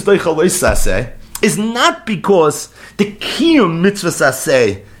say is doicha lois asay is not because the kiyum mitzvah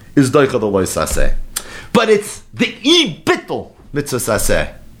asay is doicha the lois asay, but it's the bittul mitzvah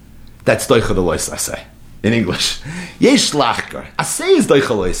asay that's doicha the lois asay. In English, yesh lachkar asay is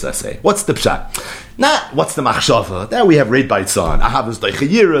doicha lois asay. What's the pshat? Not what's the machshava that we have read bites on. Ahav is doicha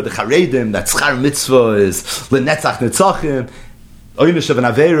yira, the charedim, that schar mitzvah is lenetzach netzachim. Oynish of an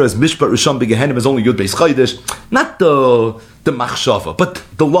Avera is Mishpat Rishon B'Gehenim is only Yud Beis Chodesh. Not the Machshava, but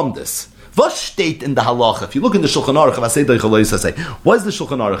the Lumdus. What state in the halacha? If you look in the Shulchan Aruch, what does the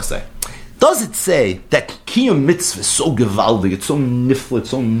Shulchan Aruch say? Does it say that Kiyum Mitzvah is so gewaldig, it's so nifla, it's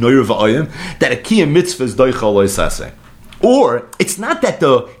so neurva'ayim, that a Kiyum Mitzvah is doicha lois asay? Or, it's not that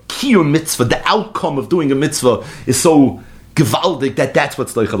the Kiyum Mitzvah, the outcome of doing a mitzvah, is so gewaldig that's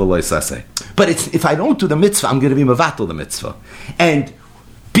what's doicha lois asay. But it's, if I don't do the mitzvah, I'm going to be mevatel the mitzvah. And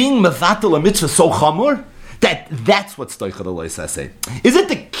being mevatel a mitzvah so chamur, that's what's doicha lois asay. Is it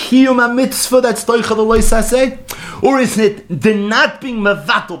the kiyum mitzvah that's doicha lois asay? Or is it the not being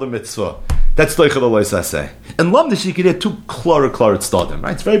mevatel the mitzvah that's doicha lois asay? In Lamdish, you can hear two klar stadim,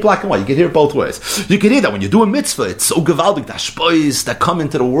 right? It's very black and white. You can hear it both ways. You can hear that when you do a mitzvah, it's so gewaldig, the shpois that come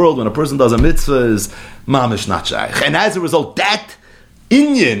into the world when a person does a mitzvah is mamish not shaykh. And as a result, that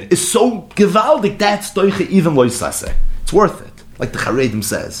Inyan is so gewaldig, that's doicha even lois asay. It's worth it. Like the Charedim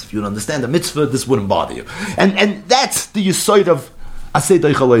says, if you don't understand the mitzvah, this wouldn't bother you. And that's the yisoid of asay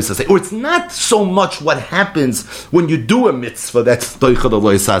doicha lois asay. Or it's not so much what happens when you do a mitzvah that's doicha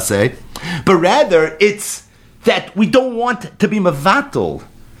lois asay, but rather it's that we don't want to be mevatel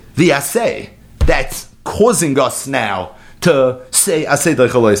the asay that's causing us now to say asay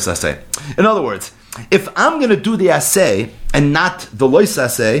doicha lois asay. In other words, if I'm going to do the asay and not the lois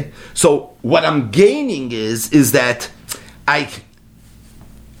asay, so what I'm gaining is that I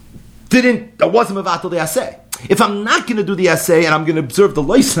wasn't mevatel the asay. If I'm not going to do the asay and I'm going to observe the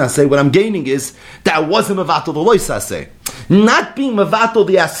lois asay, what I'm gaining is that I wasn't mevatel the lois asay. Not being mevatel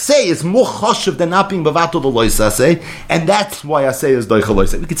the asay is more choshev than not being mevatel the lois asay, and that's why asay is doicha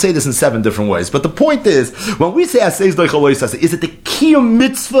lois asay. We could say this in 7 different ways, but the point is, when we say asay is doicha lois asay, is it the kiyum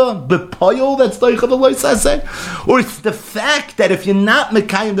mitzvah b'poyol that's doicha the lois asay, or it's the fact that if you're not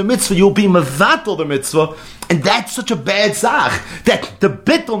mekayim the mitzvah, you'll be mevatel the mitzvah, and that's such a bad zach that the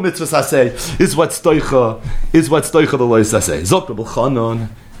bittul mitzvah asay is what's doicha the lois asay. Zok Rabbi Chanan,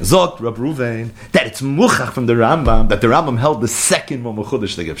 Zok Rabbi Ruvain, that it's muchach from the Rambam, that the Rambam held the second one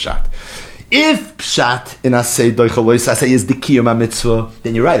mechudesh to give pshat. If pshat in asay doicha lois asay is the kiyum mitzvah,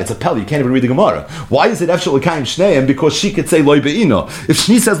 then you're right, it's a pel. You can't even read the Gemara. Why is it efshel l'kayim shneim? Because she could say loy be'ino. If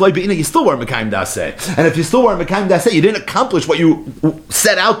she says loy be'ino, you still weren't mekayim dasay. And if you still weren't mekayim dasay, you didn't accomplish what you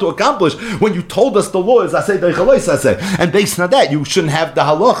set out to accomplish when you told us the law is asay doicha lois asay. And based on that, you shouldn't have the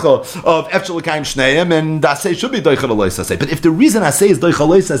halacha of efshel l'kayim shneim, and asay should be doicha lois asay. But if the reason asay is doicha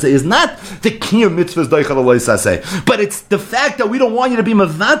lois asay is not the kiyum mitzvah is doicha lois asay, but it's the fact that we don't want you to be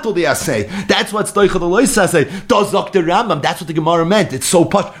mevatel the asay. That's what's doicha the lois asay. Does the Rambam? That's what the Gemara meant. It's so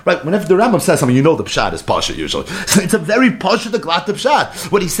posh, right? Whenever the Rambam says something, you know the pshat is pasha usually. So it's a very posh the glat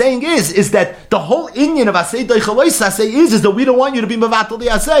pshat. What he's saying is that the whole inyan of asay doicha lois asay is that we don't want you to be mevatel the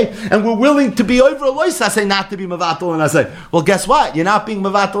asay, and we're willing to be over a lois asay, not to be mevatel and asay. Well, guess what? You're not being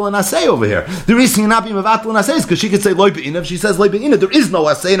mevatel and asay over here. The reason you're not being mevatel and asay is because she could say loy be'ina. If she says loy be'ina, there is no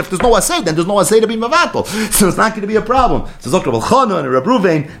asay, and if there's no asay, then there's no asay to be mevatel. So it's not going to be a problem. So Zok Rabbi Chanan and Rabbi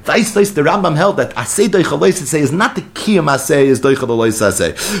Ruvain, the Rambam held that asay doicha lois asay is not the kiyum asay is doicha the lois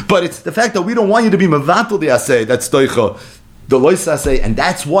asay, but it's the fact that we don't want you to be mevatel the asay that's doicha the lois asay, and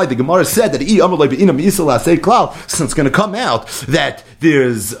that's why the Gemara said that so it's going to come out that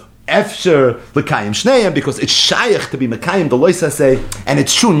there's efsher l'kayim shneim, because it's shaykh to be mekayim the lois asay, and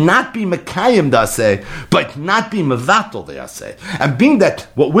it's true not be mekayim the asay, but not be mevatel the asay. And being that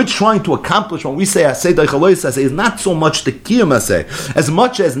what we're trying to accomplish when we say asay doicha lois asay is not so much the kiyum asay, as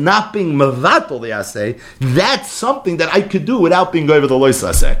much as not being mevatel the asay, that's something that I could do without being over the lois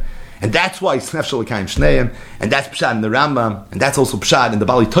asay. And that's why it's nefshel l'kayim shneim, and that's pshat in the Rambam, and that's also pshat in the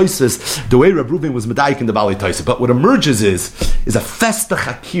Bali Tosfos, the way Reb Reuven was medayik in the Bali Tosfos. But what emerges is a festa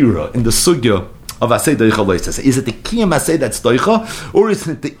chakira in the sugya of asay doicha lois asay. Is it the kiyum asay that's doicha, or is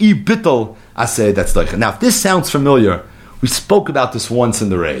it the ibittel asay that's doicha? Now, if this sounds familiar, we spoke about this once in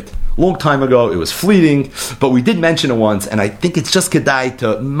the raid. Long time ago, it was fleeting, but we did mention it once, and I think it's just kedai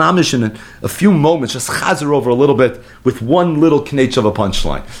to mamish in a few moments, just chazer over a little bit with one little knetch of a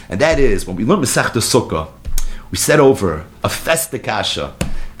punchline. And that is, when we learn Masechta Sukkah, we said over a festa kasha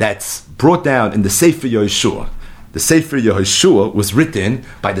that's brought down in the Sefer Yehoshua. The Sefer Yehoshua was written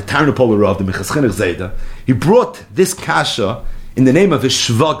by the Tarnopol Rav, the Minchas Chinuch Zayda. He brought this kasha in the name of his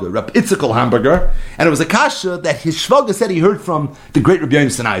shvaga, Rab Itzikol Hamburger, and it was a kasha that his shvaga said he heard from the great Rabbi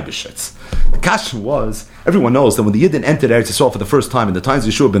Yonasan Eibeshitz. The kasha was, everyone knows that when the Yidden entered Eretz Yisrael for the first time in the times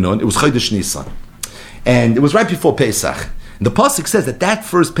of Yeshua ben Nun, it was Chodesh Nisan. And it was right before Pesach. And the Pasuk says that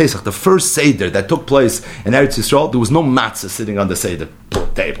first Pesach, the first Seder that took place in Eretz Yisrael, there was no matzah sitting on the Seder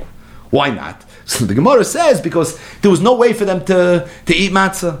table. Why not? So the Gemara says because there was no way for them to eat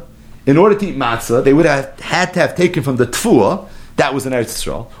matzah. In order to eat matzah, they would have had to have taken from the tfuah that was in Eretz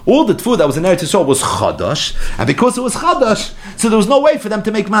Yisrael. All the tfuah that was in Eretz Yisrael was chadash, and because it was chadash, so there was no way for them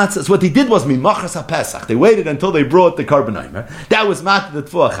to make matzah. So what they did was mimachas haPesach. They waited until they brought the karbanaymer. That was matzah the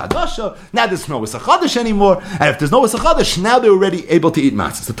tfuah chadasha. Now there's no chadash anymore, and if there's no chadash, now they're already able to eat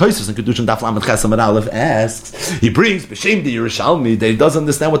matzah. So Tosfos in Kedushin Daf Lamed Ches Amud Aleph asks, he brings b'shem the Yerushalmi. They doesn't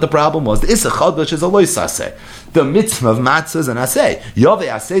understand what the problem was. The issa chadash is a lois aseh. The mitzvah of matzah is an aseh. Yove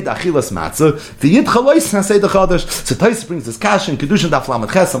aseh dachilas matzah. The yid chalois aseh dachadash. So Tosfos brings this kasha in Kedushin Daf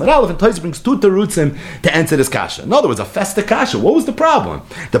Lamed Ches Amud Aleph, and Tosfos brings two terutzim to answer this kasha. In other words, a festa kasha. What was the problem?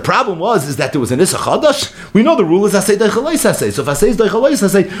 The problem is that there was an issa chadash. We know the rule is aseh dachalois aseh. So if aseh is dachalois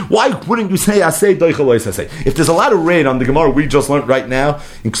aseh, why wouldn't you say aseh dachalois aseh? If there's a lot of raid on the Gemara we just learned right now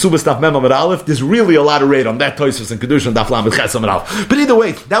in Ksubas Daf Mem Amud Aleph, there's really a lot of raid on that Tosfos in Kedushin Daf Lamed Ches Amud Aleph. But either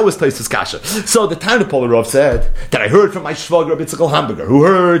way, that was Tosfos kasha. So the Tarnopol Rav said that I heard from my shvag Rabbi Itzikol Hamburger, who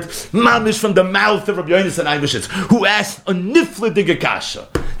heard mamish from the mouth of Rabbi Yonasan Eibeshitz, who asked a niflediga kasha.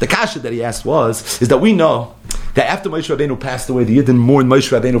 The kasha that he asked is that we know that after Moshe Rabbeinu passed away, the Yidden mourned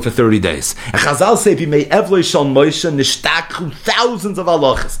Moshe Rabbeinu for 30 days. And Chazal say, "Bimei Evloi Shal Moshe nishtakhu thousands of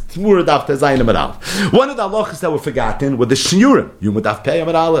halachas." Tmura daf Tezayin Amud Aleph. One of the halachas that were forgotten were the Shnurim. Yuma daf Pei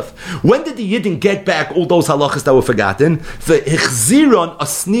Amud Aleph. When did the Yidden get back all those halachas that were forgotten? V'hichziron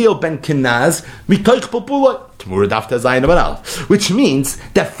Asniel ben Kenaz mitoich popula. Tmura daf Tezayin Amud Aleph. Which means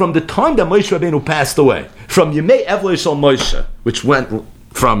that from the time that Moshe Rabbeinu passed away, from Yemei Evloi Shal Moshe, which went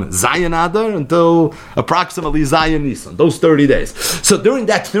from Zayin Adar until approximately Zayin Nisan, those 30 days. So during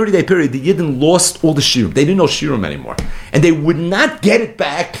that 30-day period, the Yidden lost all the Shiurim. They didn't know Shiurim anymore. And they would not get it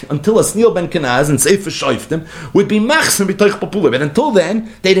back until Asniel ben Kenaz and Sefer Shoiftim would be Machsim b'toich Papulim. And until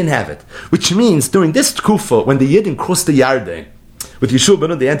then, they didn't have it. Which means, during this Tkufa, when the Yidden crossed the Yarden, with Yeshua ben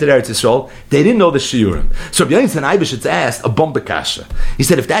Nun, they entered Eretz Yisrael, they didn't know the Shiurim. So Rabbi Yonasan Eibeshitz asked a bomba kasha. He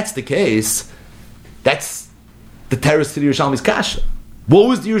said, if that's the case, that's the terrorist to the Yerushalmi's kasha. What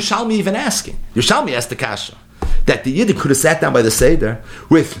was the Yerushalmi even asking? Yerushalmi asked the kasha that the Yidden could have sat down by the Seder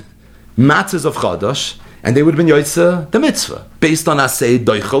with matzahs of Chadash, and they would have been Yoitza the mitzvah, based on Aseh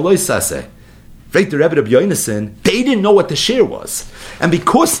Doicha Lois Aseh. Right, the Rebbe Rabbi Yonasan, they didn't know what the shir was. And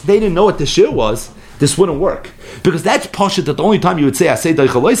because they didn't know what the shir was, this wouldn't work. Because that's pashut that the only time you would say Aseh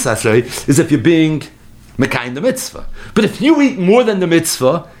Doicha Lois Aseh is if you're being Mekayim the mitzvah. But if you eat more than the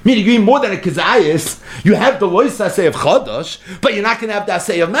mitzvah, meaning you eat more than a kezayis, you have the lois aseh of chadash, but you're not going to have the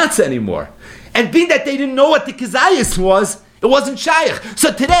aseh of matzah anymore. And being that they didn't know what the kezayis was, it wasn't shaykh.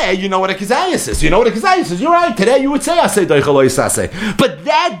 So today, you know what a kezayis is. You know what a kezayis is. You're right. Today you would say aseh doicha lois aseh. But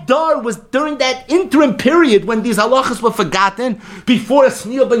that dar was during that interim period when these halachas were forgotten before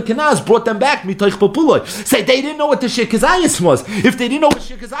Asniel ben Kenaz brought them back. Mitoich populoi. Say they didn't know what the shir kezayis was. If they didn't know what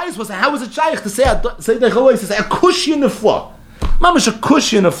shir kezayis was, how was it shaykh to say doicha lois aseh? A kushi in the floor. Mamash a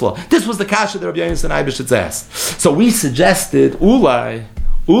kushi in the floor. This was the kasha that Rabbi Yonasan Eibeshitz asked. So we suggested Ulai,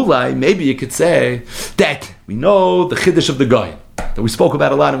 maybe you could say that we know the chiddush of the Goyim. that we spoke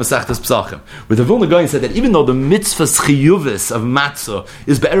about a lot in Masechtas Pesachim, where the Vilna Gaon said that even though the mitzvah's chiyuvis of matzah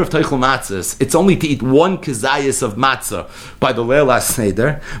is be'erev teichel matzahs, it's only to eat one kazayas of matzah by the Leil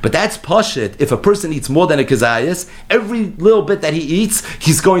HaSeder, but that's pashit. If a person eats more than a kazayas, every little bit that he eats,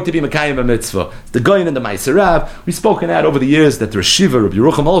 he's going to be mekayim a mitzvah. The Gaon and the Ma'aser Rav, we've spoken out over the years that the Reshiva, Rabbi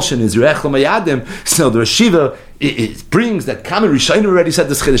Yerucham Olshin, is Yerech L'Mayadim, so the Reshiva, it brings that Kamen Rishonim already said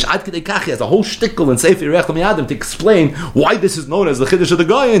this Chiddush. Ad Kedei Kach, he has a whole shtickle in Sefer Yerech L'Mayadim to explain why this is known as the Chiddush of the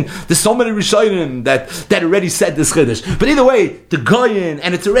Gaon. There's so many Rishonim that already said this Chiddush. But either way, the Gaon,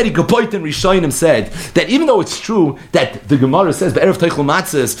 and it's already Gepoit and Rishonim said, that even though it's true that the Gemara says, Be'erev Teichel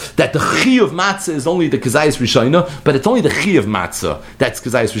Matzahs, that the Chi of Matzah is only the Kazayas Rishonim, but it's only the Chi of Matzah that's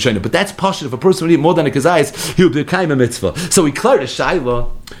Kazayas Rishonim. But that's Pashut. If a person would eat more than a Kazayas, he would be Kaim a mitzvah. So we cleared a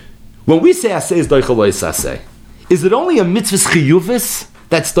Shaila. When we say Aseh is Doichel Lo Yisaseh, is it only a mitzvah's chiyuvis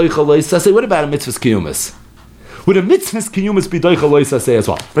that's doichel lo yisaseh? What about a mitzvah's kiyumis? Would a mitzvah's kiyumis be doichel lo yisaseh as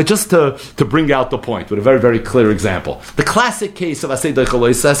well? Right, just to bring out the point with a very, very clear example. The classic case of aseh doichel lo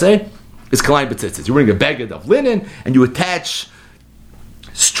yisaseh is kalayim b'tzitzis. You bring a beged of linen and you attach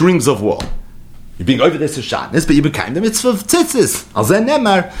strings of wool. You're being over this to shatnez, but you became the mitzvah of tzitzis. Al zeh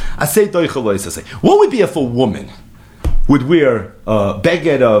nemar aseh doichel lo yisaseh. What would be if a woman would wear a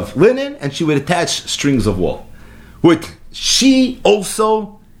beged of linen and she would attach strings of wool? Would she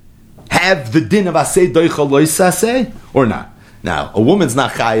also have the din of aseh doichel lo yisaseh or not? Now, a woman's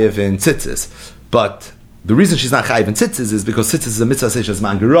not chayiv in tzitzis, but the reason she's not chayiv in tzitzis is because tzitzis is a mitzvah aseh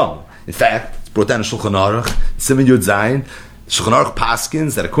man geram. In fact, it's brought down in Shulchan Aruch, Siman Yud Zayin. Shulchan Aruch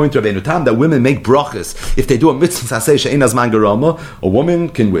paskins that according to Rabbeinu Tam that women make brachas if they do a mitzvah aseh she'ein azman gerama. A woman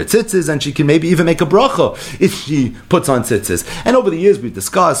can wear tzitzis and she can maybe even make a bracha if she puts on tzitzis. And over the years we've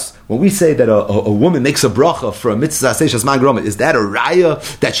discussed when we say that a woman makes a bracha for a mitzvah aseh she'azman gerama, is that a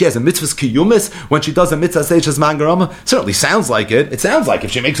raya that she has a mitzvah's kiyumis when she does a mitzvah aseh she'azman gerama? Certainly sounds like it. It sounds like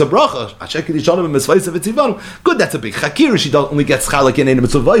if she makes a bracha, good, that's a big chakir. She only gets chalak in a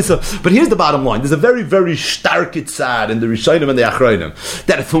mitzvah. But here's the bottom line: there's a very, very stark tzad in the Rishonim and the Achronim,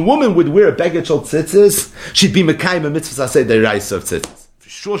 that if a woman would wear a beged shel tzitzis, she'd be mekayim a mitzvah aseh deraisa of tzitzis. For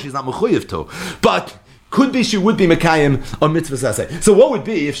sure, she's not mechuyev to, but could be she would be mekayim a mitzvah aseh. So what would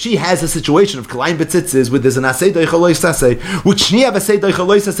be if she has a situation of kalayim b'tzitzis with there's an aseh doichel lo yisaseh? Would she have aseh doichel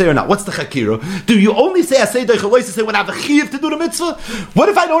lo yisaseh or not? What's the chakira? Do you only say aseh doichel lo yisaseh when I have a chiyuv to do the mitzvah? What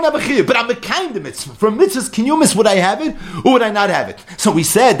if I don't have a chiyuv, but I'm mekayim the mitzvah? From mitzvahs kinyumis, would I have it or would I not have it? So we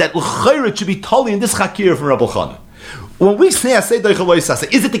said that l'chayr should be totally in this chakira from Rabbi Chana. When we say aseh doichel lo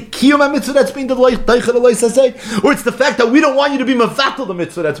yisaseh, is it the kiyum mitzvah that's being doichel lo yisaseh, or it's the fact that we don't want you to be mevatel the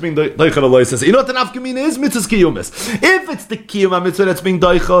mitzvah that's being doichel lo yisaseh? You know what the nafkamina is? Mitzvah's kiyumis. If it's the kiyum mitzvah that's being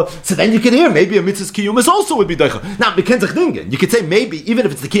doichel, so then you can hear maybe a mitzvah's kiyumis also would be doichel. Now, you could say maybe even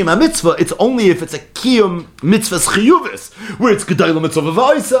if it's the kiyum mitzvah, it's only if it's a kiyum mitzvah's chiyuvis, where it's gedolah mitzvah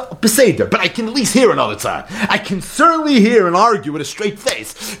v'vaisa beseder. But I can at least hear another time. I can certainly hear and argue with a straight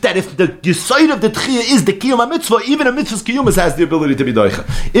face that if the side of the tchiyah is the kiyum mitzvah, even a mitzvah's kiyumis has the ability to be doicha.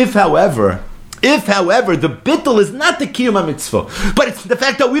 If however the bittul is not the kiyum mitzvah, but it's the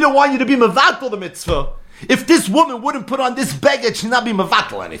fact that we don't want you to be mevatel the mitzvah. If this woman wouldn't put on this beged, she's not being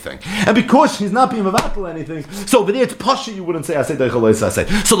mevatel anything. And because she's not being mevatel anything, so over there it's pasha, you wouldn't say aseh doichel lo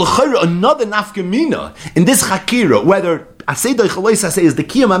yisaseh. So l'chayra, another nafkamina in this chakira, whether aseh doichel lo yisaseh is the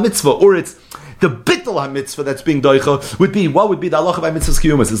kiyum mitzvah or it's the bittul ha-mitzvah that's being doicha, would be, what would be the halacha by mitzvah's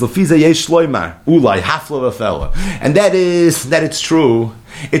kiyumas? Is l'fiza yesh shloimar, ulai, hafla v'fela. And that it's true.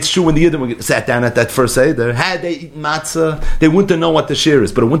 It's true when the Yidden sat down at that first Seder, had they eaten matzah, they wouldn't have known what the shear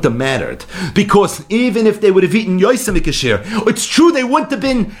is, but it wouldn't have mattered. Because even if they would have eaten yosemik a shear, it's true they wouldn't have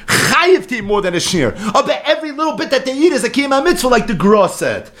been chayiv to eat more than a shear. But every little bit that they eat is a kiyum mitzvah, like the Gra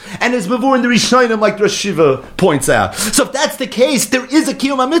said. And it's before in the Rishonim, like the Rosh Shiva points out. So if that's the case, there is a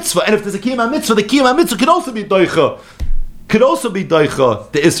kiyum mitzvah. And if there's a kiyum mitzvah, the kiyum mitzvah could also be doicha. Could also be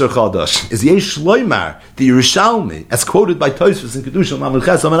doicha the Isser Chadash. Is Yesh Loimar, the Yerushalmi, as quoted by Tosfos in Kedusha Mamud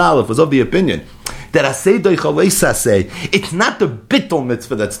Ches Amud Aleph, was of the opinion that aseh doicha lo yisaseh, it's not the bittul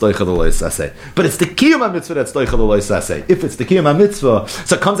mitzvah that's doicha lo yisaseh, but it's the kiyum mitzvah that's doicha lo yisaseh. If it's the kiyum mitzvah,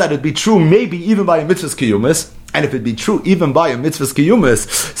 so it comes out it'd be true maybe even by a mitzvah's kiyumis. And if it be true even by a mitzvah's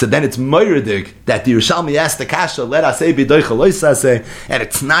kiyumis, so then it's moiridig that the Yerushalmi asked the kasha, let aseh be doicha lo yisaseh, and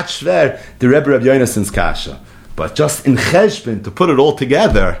it's not shver the Rebbe Reb Yonasan's kasha. But just in cheshbon, to put it all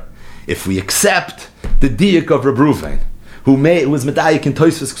together, if we accept the diak of Reb Ruvain, who was medayik in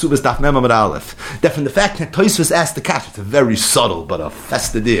Tosfos Ksubas Daf Mem Amud Aleph, that from the fact that Tosfos asked the kasha, it's a very subtle but a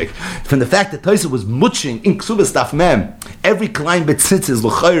festa diak, from the fact that Tosfos was mutching in Ksubas Daf Mem, every klein bit tzitzis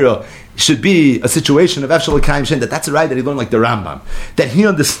l'chayra should be a situation of Efshel L'Kayim Shen, that's a right that he learned like the Rambam. That he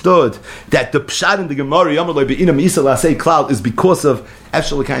understood that the Pshat in the Gemara, Yamar Lo Be'inam Yisrael Asei Klal, is because of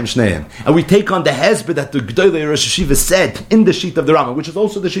Efshel L'Kayim Shneim. And we take on the hezbollah that the G'dolei Rosh Hashiva said in the sheet of the Rambam, which is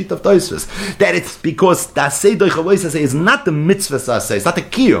also the sheet of Tosfos, that it's because the Asei Doicha Lois Asei is not the mitzvah Asei, it's not the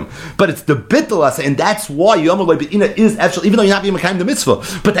Kiyum, but it's the Bittul Asei, and that's why Yamar Lo Be'inam is Efshel, even though you're not being Mekayim the mitzvah.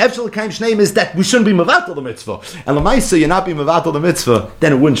 But the Efshel L'Kayim Shneim is that we shouldn't be Mevatel the mitzvah. And L'maisa, you're not being Mevatel the mitzvah,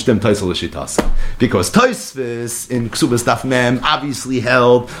 then it wouldn't stem Tosfos L'Shitas. Because Tosfos in Ksubas Daf Mem obviously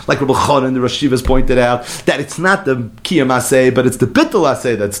held, like Rabbi Chon and the Rosh Hashivas pointed out, that it's not the Kiyam Asei, but it's the Bittul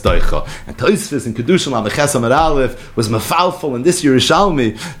Asei that's Doicha. And Tosfos in Kedushin L'Meches Amar Aleph was mafalful in this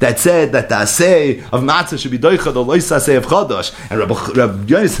Yerushalmi that said that the Asei of Matzah should be Doicha, the Lois Asei of Chodosh. And Rabbi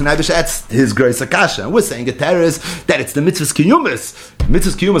Yonis Hanaibish adds his Grace Akasha. And we're saying it is that it's the Mitzvah's Kiyumis.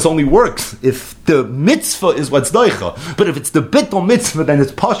 Mitzvah's Kiyumis only works if the Mitzvah is what's Doicha. But if it's the Bittul Mitzvah, then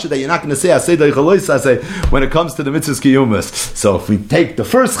it's Pasha that you're not going to say Asei Doicha Lois Asei when it comes to the Mitzvah's Kiyumis. So if we take the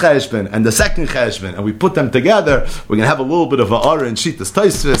first Cheshbon and the second Cheshbon and we put them together, we're going to have a little bit of an Ara and Shitas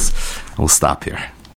Tosfos. We'll stop here.